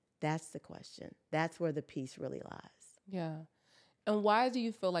 That's the question. That's where the peace really lies. And why do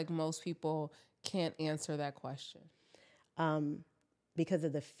you feel like most people can't answer that question? because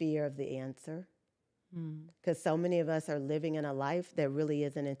of the fear of the answer. Because so many of us are living in a life that really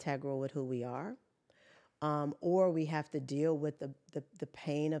isn't integral with who we are. Or we have to deal with the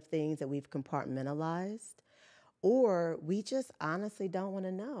pain of things that we've compartmentalized. Or we just honestly don't want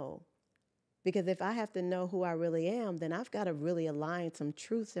to know. Because if I have to know who I really am, then I've got to really align some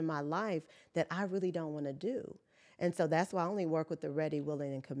truths in my life that I really don't want to do. And so that's why I only work with the ready,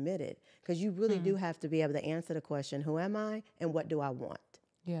 willing, and committed. Because you really do have to be able to answer the question, who am I and what do I want?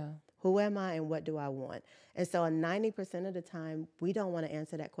 Yeah. Who am I and what do I want? And so 90% of the time, we don't want to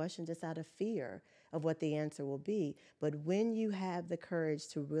answer that question just out of fear of what the answer will be. But when you have the courage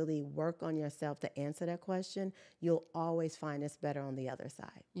to really work on yourself to answer that question, you'll always find it's better on the other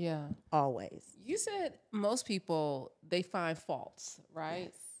side. Yeah. Always. You said most people, they find faults, right?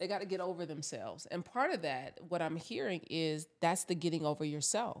 Yes. They got to get over themselves. And part of that, what I'm hearing is that's the getting over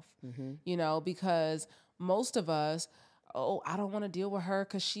yourself, you know, because most of us, oh, I don't want to deal with her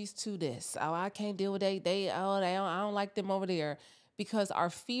because she's too this. Oh, I can't deal with I don't like them over there. Because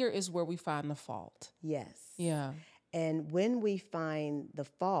our fear is where we find the fault. Yes. Yeah. And when we find the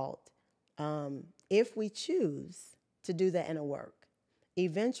fault, if we choose to do that inner work,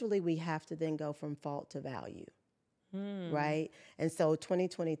 eventually we have to then go from fault to value. Right? And so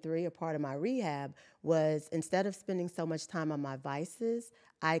 2023, a part of my rehab was, instead of spending so much time on my vices,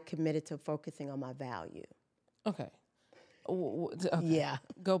 I committed to focusing on my value. Okay. Okay. Yeah.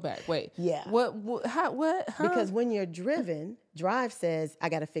 Go back. Wait. Yeah. What? How? What? Huh? Because when you're driven, drive says, I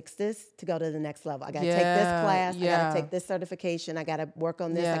got to fix this to go to the next level. I got to take this class. I got to take this certification. I got to work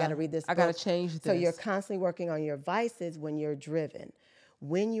on this. I got to read this book. I got to change this. So you're constantly working on your vices when you're driven.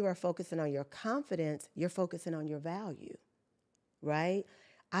 When you are focusing on your confidence, you're focusing on your value, right?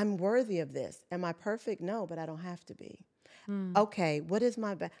 I'm worthy of this. Am I perfect? No, but I don't have to be. Okay, what is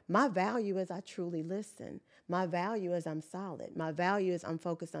my value is I truly listen. My value is I'm solid. My value is I'm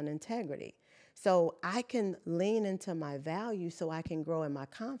focused on integrity. So I can lean into my value so I can grow in my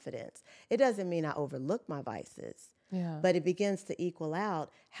confidence. It doesn't mean I overlook my vices, but it begins to equal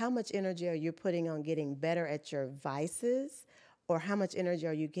out how much energy are you putting on getting better at your vices, or how much energy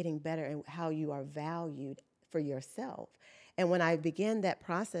are you getting better in how you are valued for yourself. And when I began that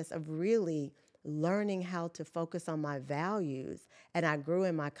process of really learning how to focus on my values, and I grew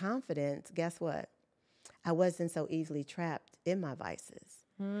in my confidence, guess what? I wasn't so easily trapped in my vices.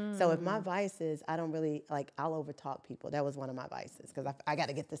 So if my vices, I don't really, I'll overtalk people. That was one of my vices, because I got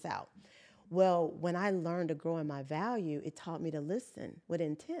to get this out. Well, when I learned to grow in my value, it taught me to listen with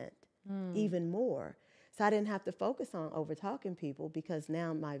intent even more. So I didn't have to focus on overtalking people, because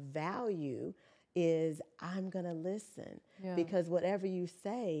now my value is I'm going to listen, because whatever you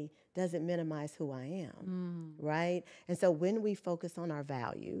say doesn't minimize who I am, right? And so when we focus on our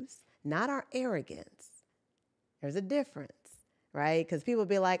values, not our arrogance, there's a difference, right? Because people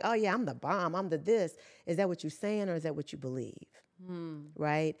be like, oh yeah, I'm the bomb, I'm the this. Is that what you're saying, or is that what you believe,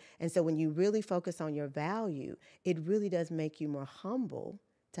 right? And so when you really focus on your value, it really does make you more humble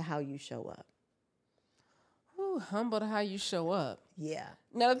to how you show up. Humble to how you show up. Yeah.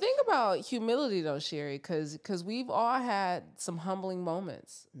 Now, the thing about humility, though, Sheri, because we've all had some humbling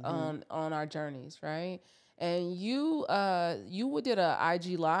moments on our journeys, right? And you did a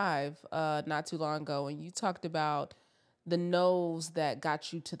IG Live not too long ago, and you talked about the no's that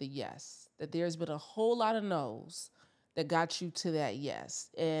got you to the yes. That there's been a whole lot of no's that got you to that yes.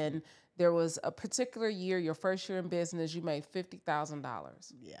 And there was a particular year, your first year in business, you made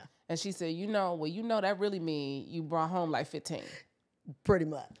 $50,000. Yeah. And she said, that really mean you brought home like 15. Pretty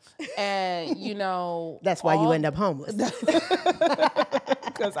much. And, that's why you end up homeless.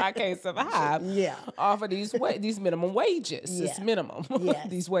 Because I can't survive off of these minimum wages. Yeah. It's minimum,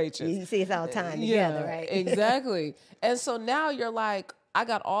 these wages. You see, it's all tying together, right? Exactly. And so now you're like, I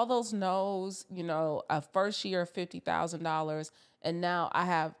got all those no's, a first year of $50,000. And now I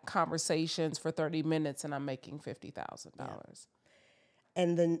have conversations for 30 minutes and I'm making $50,000. Yeah.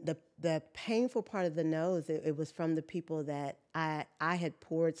 And the painful part of the no's, it was from the people that I had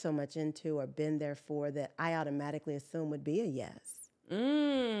poured so much into or been there for, that I automatically assumed would be a yes.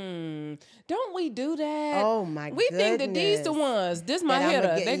 Don't we do that? Oh my goodness. We think that these the ones, this my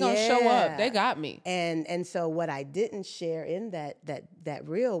hitter, they gonna show up. They got me. And so what I didn't share in that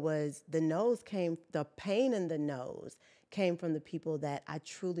reel was the pain in the no's came from the people that I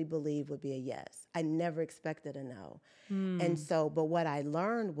truly believe would be a yes. I never expected a no. And so, but what I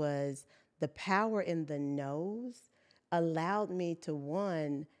learned was the power in the no's allowed me to,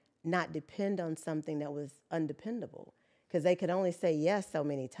 one, not depend on something that was undependable. because they could only say yes so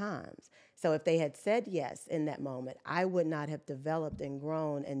many times. So if they had said yes in that moment, I would not have developed and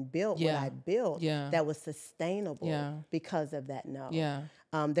grown and built what I built that was sustainable because of that no.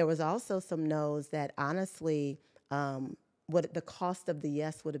 There was also some no's that honestly, what the cost of the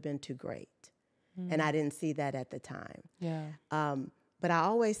yes would have been too great. And I didn't see that at the time. But I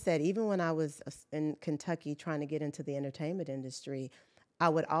always said, even when I was in Kentucky trying to get into the entertainment industry, I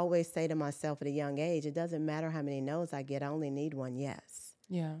would always say to myself at a young age, it doesn't matter how many no's I get, I only need one yes.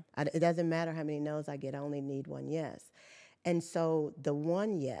 It doesn't matter how many no's I get, I only need one yes. And so the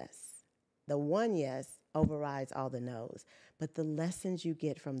one yes overrides all the no's. But the lessons you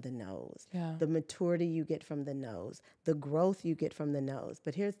get from the no's, the maturity you get from the no's, the growth you get from the no's.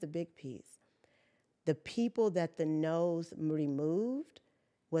 But here's the big piece. The people that the no's removed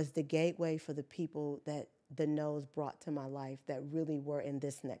was the gateway for the people that the no's brought to my life that really were in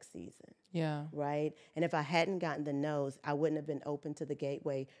this next season. Right? And if I hadn't gotten the no's, I wouldn't have been open to the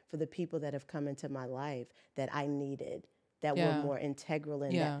gateway for the people that have come into my life that I needed, that were more integral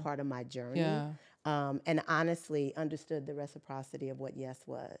in that part of my journey. And honestly understood the reciprocity of what yes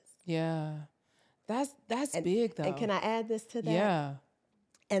was. That's big though. And can I add this to that?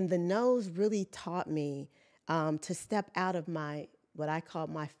 And the no's really taught me to step out of what I call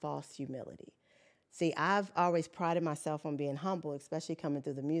my false humility. See, I've always prided myself on being humble, especially coming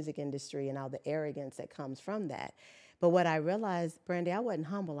through the music industry and all the arrogance that comes from that. But what I realized, Brandi, I wasn't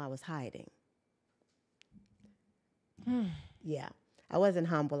humble, I was hiding. I wasn't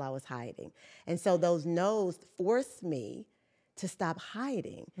humble, I was hiding. And so those no's forced me to stop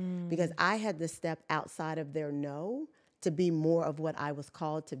hiding because I had to step outside of their no to be more of what I was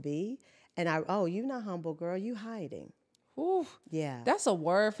called to be. And you're not humble, girl, you hiding. That's a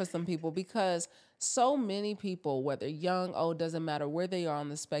word for some people, because so many people, whether young, old, doesn't matter where they are on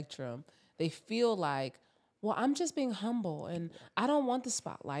the spectrum, they feel like, well, I'm just being humble and I don't want the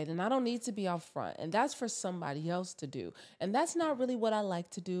spotlight and I don't need to be out front. And that's for somebody else to do. And that's not really what I like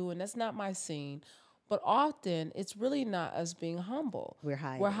to do. And that's not my scene. But often it's really not us being humble. We're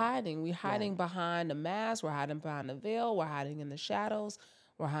hiding. We're hiding behind a mask. We're hiding behind a veil. We're hiding in the shadows.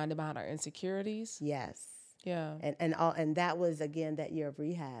 We're hiding behind our insecurities. Yes. And that was, again, that year of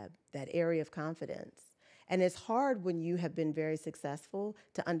rehab, that area of confidence. And it's hard when you have been very successful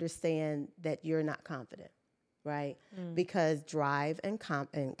to understand that you're not confident, right? Because drive and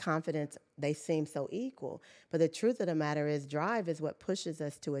confidence, they seem so equal. But the truth of the matter is, drive is what pushes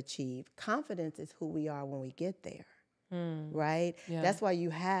us to achieve. Confidence is who we are when we get there. Right? That's why you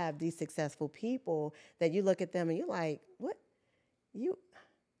have these successful people that you look at them and you're like, what?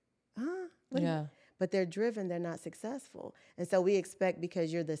 But they're driven, they're not successful. And so we expect,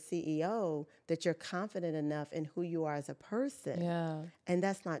 because you're the CEO, that you're confident enough in who you are as a person. And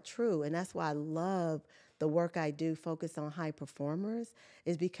that's not true. And that's why I love the work I do, focus on high performers,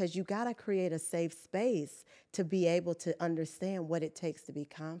 is because you got to create a safe space to be able to understand what it takes to be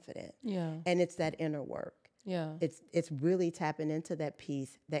confident. And it's that inner work. It's really tapping into that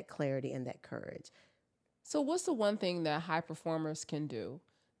peace, that clarity, and that courage. So what's the one thing that high performers can do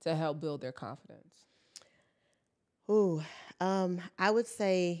to help build their confidence? I would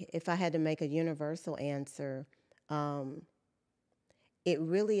say, if I had to make a universal answer, it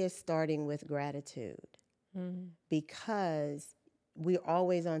really is starting with gratitude, because we're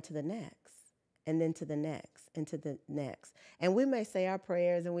always on to the next, and then to the next, and to the next. And we may say our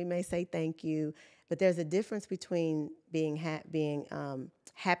prayers and we may say thank you, but there's a difference between being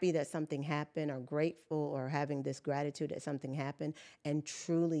happy that something happened, or grateful, or having this gratitude that something happened, and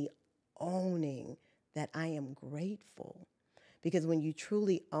truly owning that I am grateful. Because when you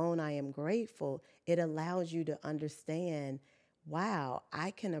truly own I am grateful, it allows you to understand, wow,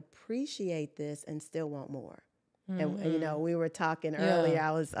 I can appreciate this and still want more. And, we were talking earlier,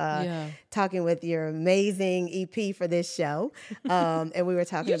 I was talking with your amazing EP for this show. And we were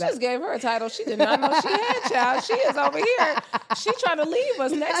talking about... You just gave her a title she did not know she had, child. She is over here. She's trying to leave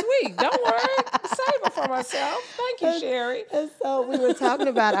us next week. Don't worry. Save her for myself. Thank you, Sheri. And so we were talking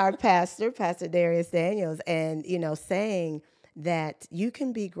about our Pastor Darius Daniels, and, saying that you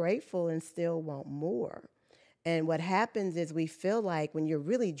can be grateful and still want more. And what happens is, we feel like, when you're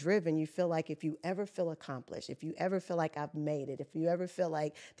really driven, you feel like if you ever feel accomplished, if you ever feel like I've made it, if you ever feel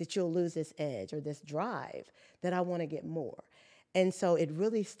like that you'll lose this edge or this drive, that I want to get more. And so it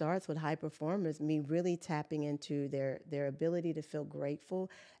really starts with high performers, me really tapping into their ability to feel grateful.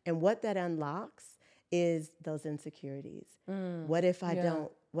 And what that unlocks is those insecurities. What if I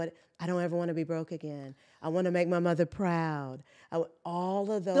don't? I don't ever want to be broke again. I want to make my mother proud.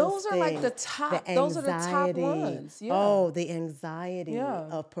 All of those are things, like the top. Those are the top ones. Oh, the anxiety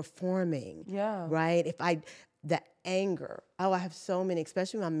of performing. Right. anger. Oh, I have so many,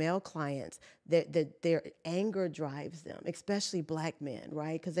 especially my male clients, their anger drives them, especially Black men,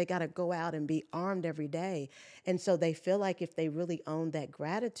 right? Because they got to go out and be armed every day. And so they feel like if they really own that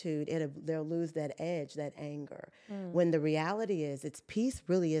gratitude, they'll lose that edge, that anger. When the reality is, it's peace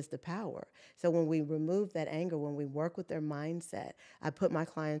really is the power. So when we remove that anger, when we work with their mindset, I put my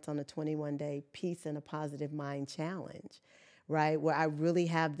clients on a 21-day peace and a positive mind challenge, right? Where I really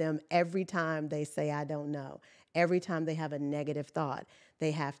have them every time they say, I don't know. Every time they have a negative thought,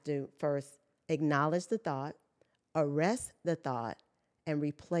 they have to first acknowledge the thought, arrest the thought, and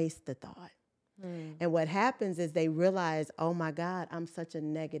replace the thought. And what happens is they realize, oh my God, I'm such a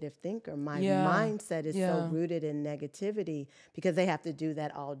negative thinker. My mindset is so rooted in negativity, because they have to do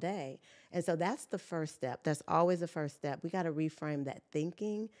that all day. And so that's the first step. That's always the first step. We got to reframe that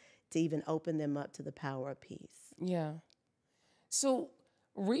thinking to even open them up to the power of peace. Yeah. So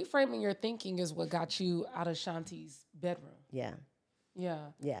reframing your thinking is what got you out of Shanti's bedroom. Yeah. Yeah.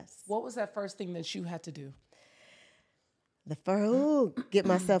 Yes. What was that first thing that you had to do? Get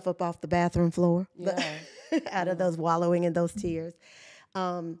myself up off the bathroom floor, Yeah. out of those wallowing in those tears.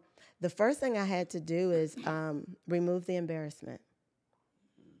 The first thing I had to do is remove the embarrassment.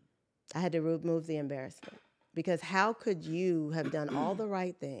 I had to remove the embarrassment, because how could you have done all the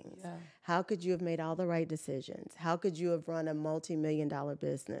right things? Yeah. How could you have made all the right decisions? How could you have run a multi-million-dollar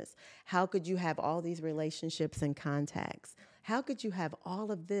business? How could you have all these relationships and contacts? How could you have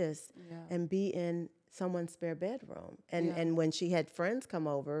all of this and be in someone's spare bedroom? And when she had friends come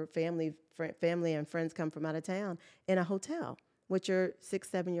over, family and friends come from out of town, in a hotel with your 6,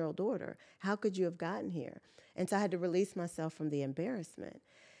 7-year-old daughter, how could you have gotten here? And so I had to release myself from the embarrassment.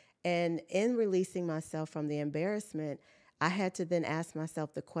 And in releasing myself from the embarrassment, I had to then ask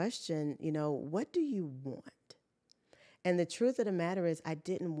myself the question, what do you want? And the truth of the matter is, I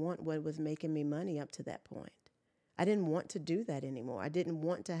didn't want what was making me money up to that point. I didn't want to do that anymore. I didn't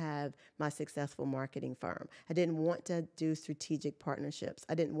want to have my successful marketing firm. I didn't want to do strategic partnerships.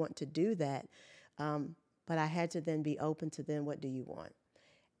 I didn't want to do that. But I had to then be open to then, what do you want?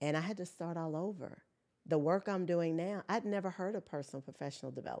 And I had to start all over. The work I'm doing now, I'd never heard of personal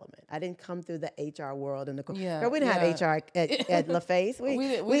professional development. I didn't come through the HR world. Girl, we didn't have HR at LaFace. We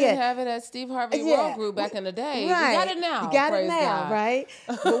didn't have it at Steve Harvey World Group back in the day. Right. We got it now. You got it praise now, God. right?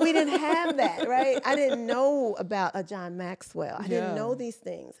 But we didn't have that, right? I didn't know about a John Maxwell. I didn't know these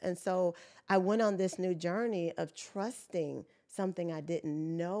things. And so I went on this new journey of trusting something I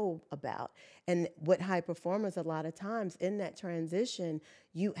didn't know about. And with high performers, a lot of times in that transition,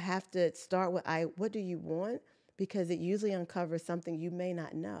 you have to start with, what do you want? Because it usually uncovers something you may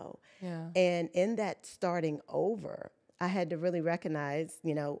not know. Yeah. And in that starting over, I had to really recognize,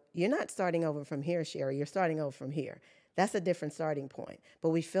 you're not starting over from here, Sheri, you're starting over from here. That's a different starting point.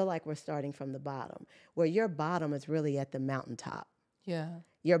 But we feel like we're starting from the bottom, where your bottom is really at the mountaintop. Yeah.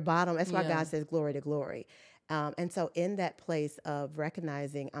 Your bottom, that's why God says glory to glory. And so in that place of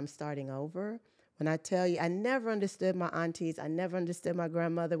recognizing I'm starting over, when I tell you, I never understood my aunties, I never understood my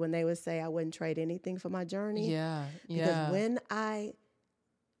grandmother when they would say I wouldn't trade anything for my journey. Yeah. Because when I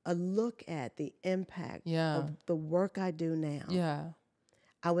look at the impact of the work I do now,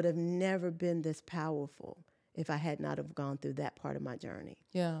 I would have never been this powerful if I had not have gone through that part of my journey.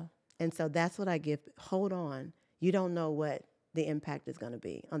 Yeah. And so that's what I give. Hold on. You don't know what the impact is going to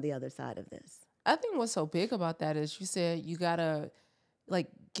be on the other side of this. I think what's so big about that is you said you got to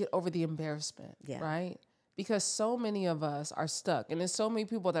get over the embarrassment, right? Because so many of us are stuck, and there's so many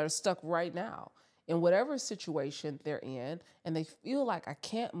people that are stuck right now in whatever situation they're in, and they feel like, I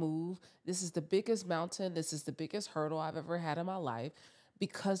can't move. This is the biggest mountain. This is the biggest hurdle I've ever had in my life,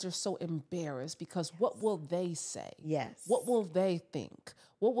 because they're so embarrassed, because what will they say? Yes. What will they think?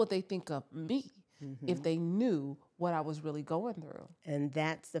 What will they think of me if they knew what I was really going through? And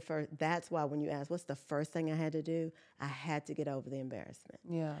that's why when you ask, what's the first thing I had to do? I had to get over the embarrassment.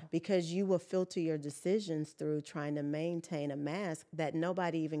 Yeah. Because you will filter your decisions through trying to maintain a mask that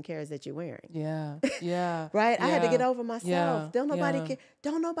nobody even cares that you're wearing. Yeah. Yeah. Right? I had to get over myself. Yeah. Don't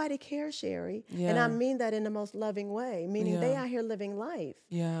nobody care, Sheri. Yeah. And I mean that in the most loving way, meaning they out here living life.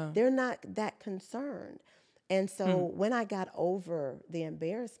 Yeah. They're not that concerned. And so when I got over the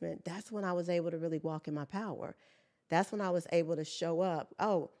embarrassment, that's when I was able to really walk in my power. That's when I was able to show up.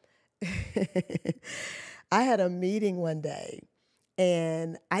 Oh, I had a meeting one day,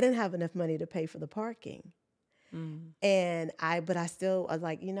 and I didn't have enough money to pay for the parking. But I still was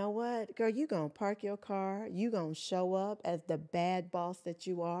like, you know what, girl, you gonna park your car. You gonna show up as the bad boss that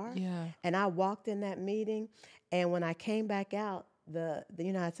you are. Yeah. And I walked in that meeting, and when I came back out,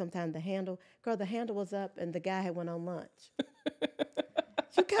 sometimes the handle was up, and the guy had went on lunch.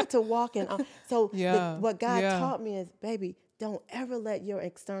 You got to walk in. So Yeah. what God Yeah. taught me is, baby, don't ever let your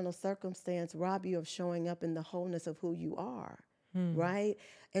external circumstance rob you of showing up in the wholeness of who you are. Right?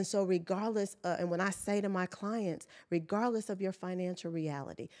 And so regardless, and when I say to my clients, regardless of your financial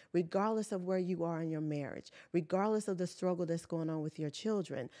reality, regardless of where you are in your marriage, regardless of the struggle that's going on with your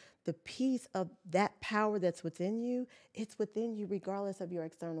children, the piece of that power that's within you, it's within you regardless of your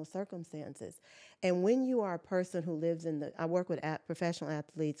external circumstances. And when you are a person who lives I work with professional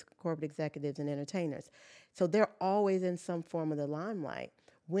athletes, corporate executives, and entertainers. So they're always in some form of the limelight.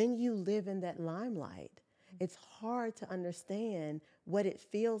 When you live in that limelight, it's hard to understand what it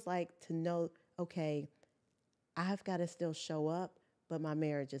feels like to know, okay, I've got to still show up, but my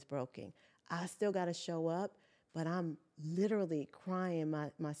marriage is broken. I still got to show up, but I'm literally crying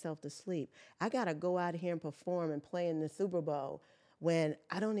myself to sleep. I got to go out here and perform and play in the Super Bowl when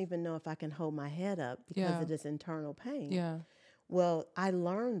I don't even know if I can hold my head up because of this internal pain. Yeah. Well, I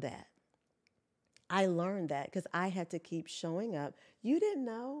learned that. Because I had to keep showing up. You didn't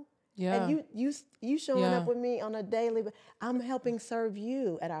know. Yeah. And you showing up with me on a daily, I'm helping serve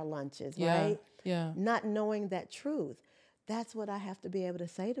you at our lunches, right? Yeah. Not knowing that truth. That's what I have to be able to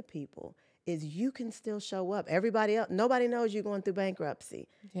say to people is you can still show up. Everybody else, nobody knows you're going through bankruptcy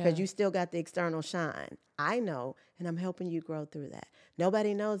because you still got the external shine. I know, and I'm helping you grow through that.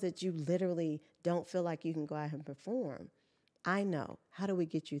 Nobody knows that you literally don't feel like you can go out and perform. I know. How do we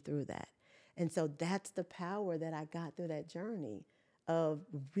get you through that? And so that's the power that I got through that journey of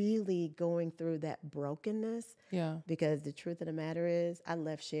really going through that brokenness. Yeah. Because the truth of the matter is, I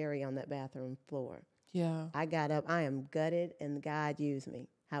left Sheri on that bathroom floor. Yeah. I got up. I am gutted, and God used me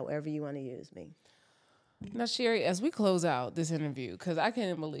however you want to use me. Now, Sheri, as we close out this interview, because I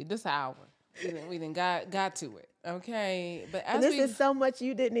can't believe this hour, we done got to it. Okay. But and this is so much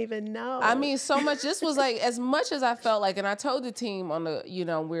you didn't even know. I mean, so much. This was like, as much as I felt like, and I told the team on the,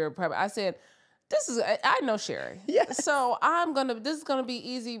 I said, I know Sheri. Yes. So this is gonna be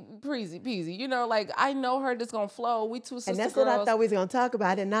easy, peasy. Like I know her, this gonna flow. We two sister girls. And that's girls. what I thought we was gonna talk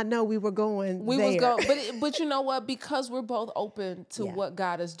about, and not know we were going but you know what? Because we're both open to what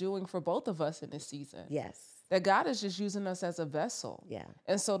God is doing for both of us in this season. Yes. That God is just using us as a vessel. Yeah.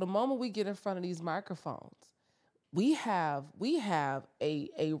 And so the moment we get in front of these microphones, we have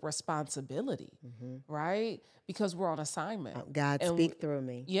a responsibility, right? Because we're on assignment. God, speak through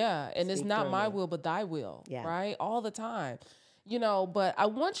me. Yeah, and it's not my will, but thy will, right? All the time. But I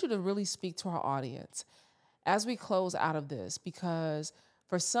want you to really speak to our audience as we close out of this, because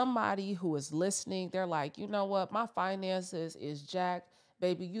for somebody who is listening, they're like, you know what? My finances is jacked.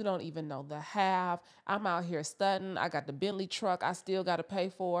 Baby, you don't even know the half. I'm out here studying. I got the Bentley truck I still got to pay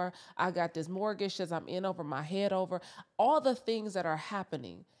for. I got this mortgage that I'm in over my head over. All the things that are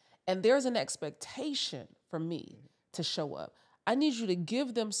happening. And there's an expectation for me to show up. I need you to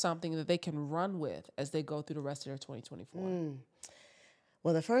give them something that they can run with as they go through the rest of their 2024.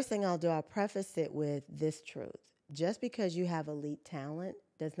 Well, the first thing I'll do, I'll preface it with this truth. Just because you have elite talent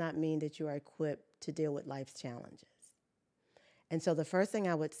does not mean that you are equipped to deal with life's challenges. And so the first thing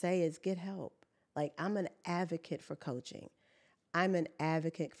I would say is get help. Like, I'm an advocate for coaching. I'm an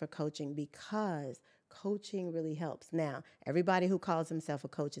advocate for coaching because coaching really helps. Now, everybody who calls himself a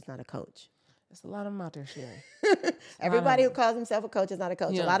coach is not a coach. There's a lot of them out there, Sheri. Everybody who calls himself a coach is not a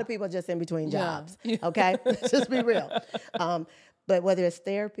coach. A lot of people are just in between jobs. Okay? Let's just be real. But whether it's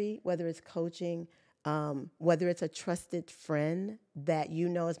therapy, whether it's coaching, whether it's a trusted friend that you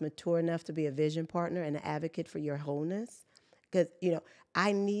know is mature enough to be a vision partner and an advocate for your wholeness, because,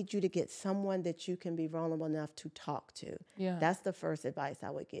 I need you to get someone that you can be vulnerable enough to talk to. Yeah. That's the first advice I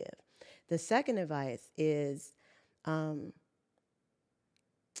would give. The second advice is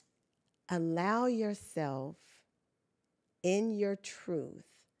allow yourself in your truth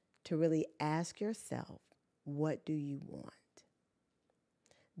to really ask yourself, what do you want?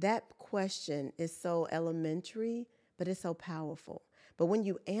 That question is so elementary, but it's so powerful. But when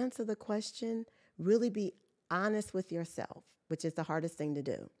you answer the question, really be honest with yourself, which is the hardest thing to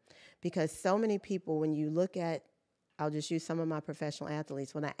do. Because so many people, when you look at, I'll just use some of my professional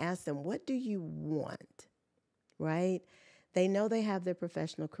athletes, when I ask them, what do you want, right? They know they have their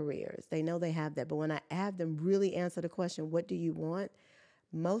professional careers. They know they have that. But when I have them really answer the question, what do you want?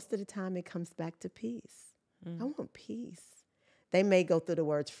 Most of the time it comes back to peace. I want peace. They may go through the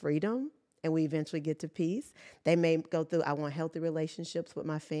words freedom, and we eventually get to peace. They may go through, I want healthy relationships with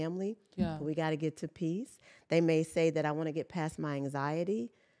my family. Yeah. But we got to get to peace. They may say that I want to get past my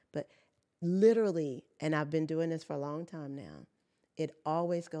anxiety. But literally, and I've been doing this for a long time now, it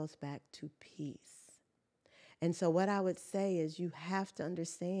always goes back to peace. And so what I would say is you have to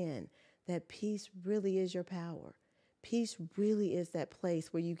understand that peace really is your power. Peace really is that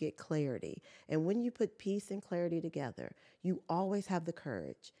place where you get clarity. And when you put peace and clarity together, you always have the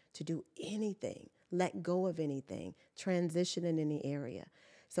courage to do anything, let go of anything, transition in any area.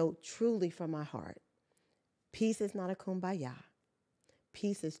 So truly from my heart, peace is not a kumbaya.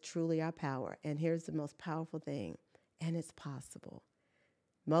 Peace is truly our power. And here's the most powerful thing, and it's possible.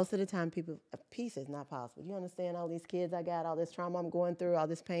 Most of the time, people, peace is not possible. You understand all these kids I got, all this trauma I'm going through, all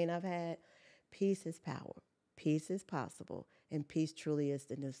this pain I've had? Peace is power. Peace is possible. And peace truly is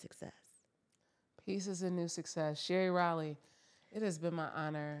the new success. Peace is a new success. Sheri Riley, it has been my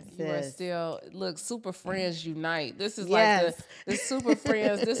honor. Sis. You are still, look, super friends unite. This is Yes. like the super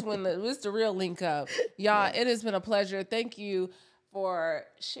friends. This is the real link up. Y'all, It has been a pleasure. Thank you for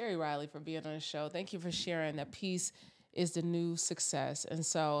Sheri Riley for being on the show. Thank you for sharing that peace is the new success. And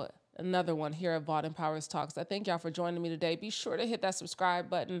so another one here at Vault Empowers Talks. I thank y'all for joining me today. Be sure to hit that subscribe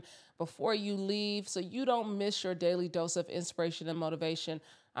button before you leave so you don't miss your daily dose of inspiration and motivation.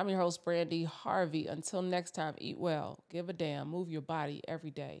 I'm your host, Brandi Harvey. Until next time, eat well, give a damn, move your body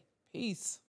every day. Peace.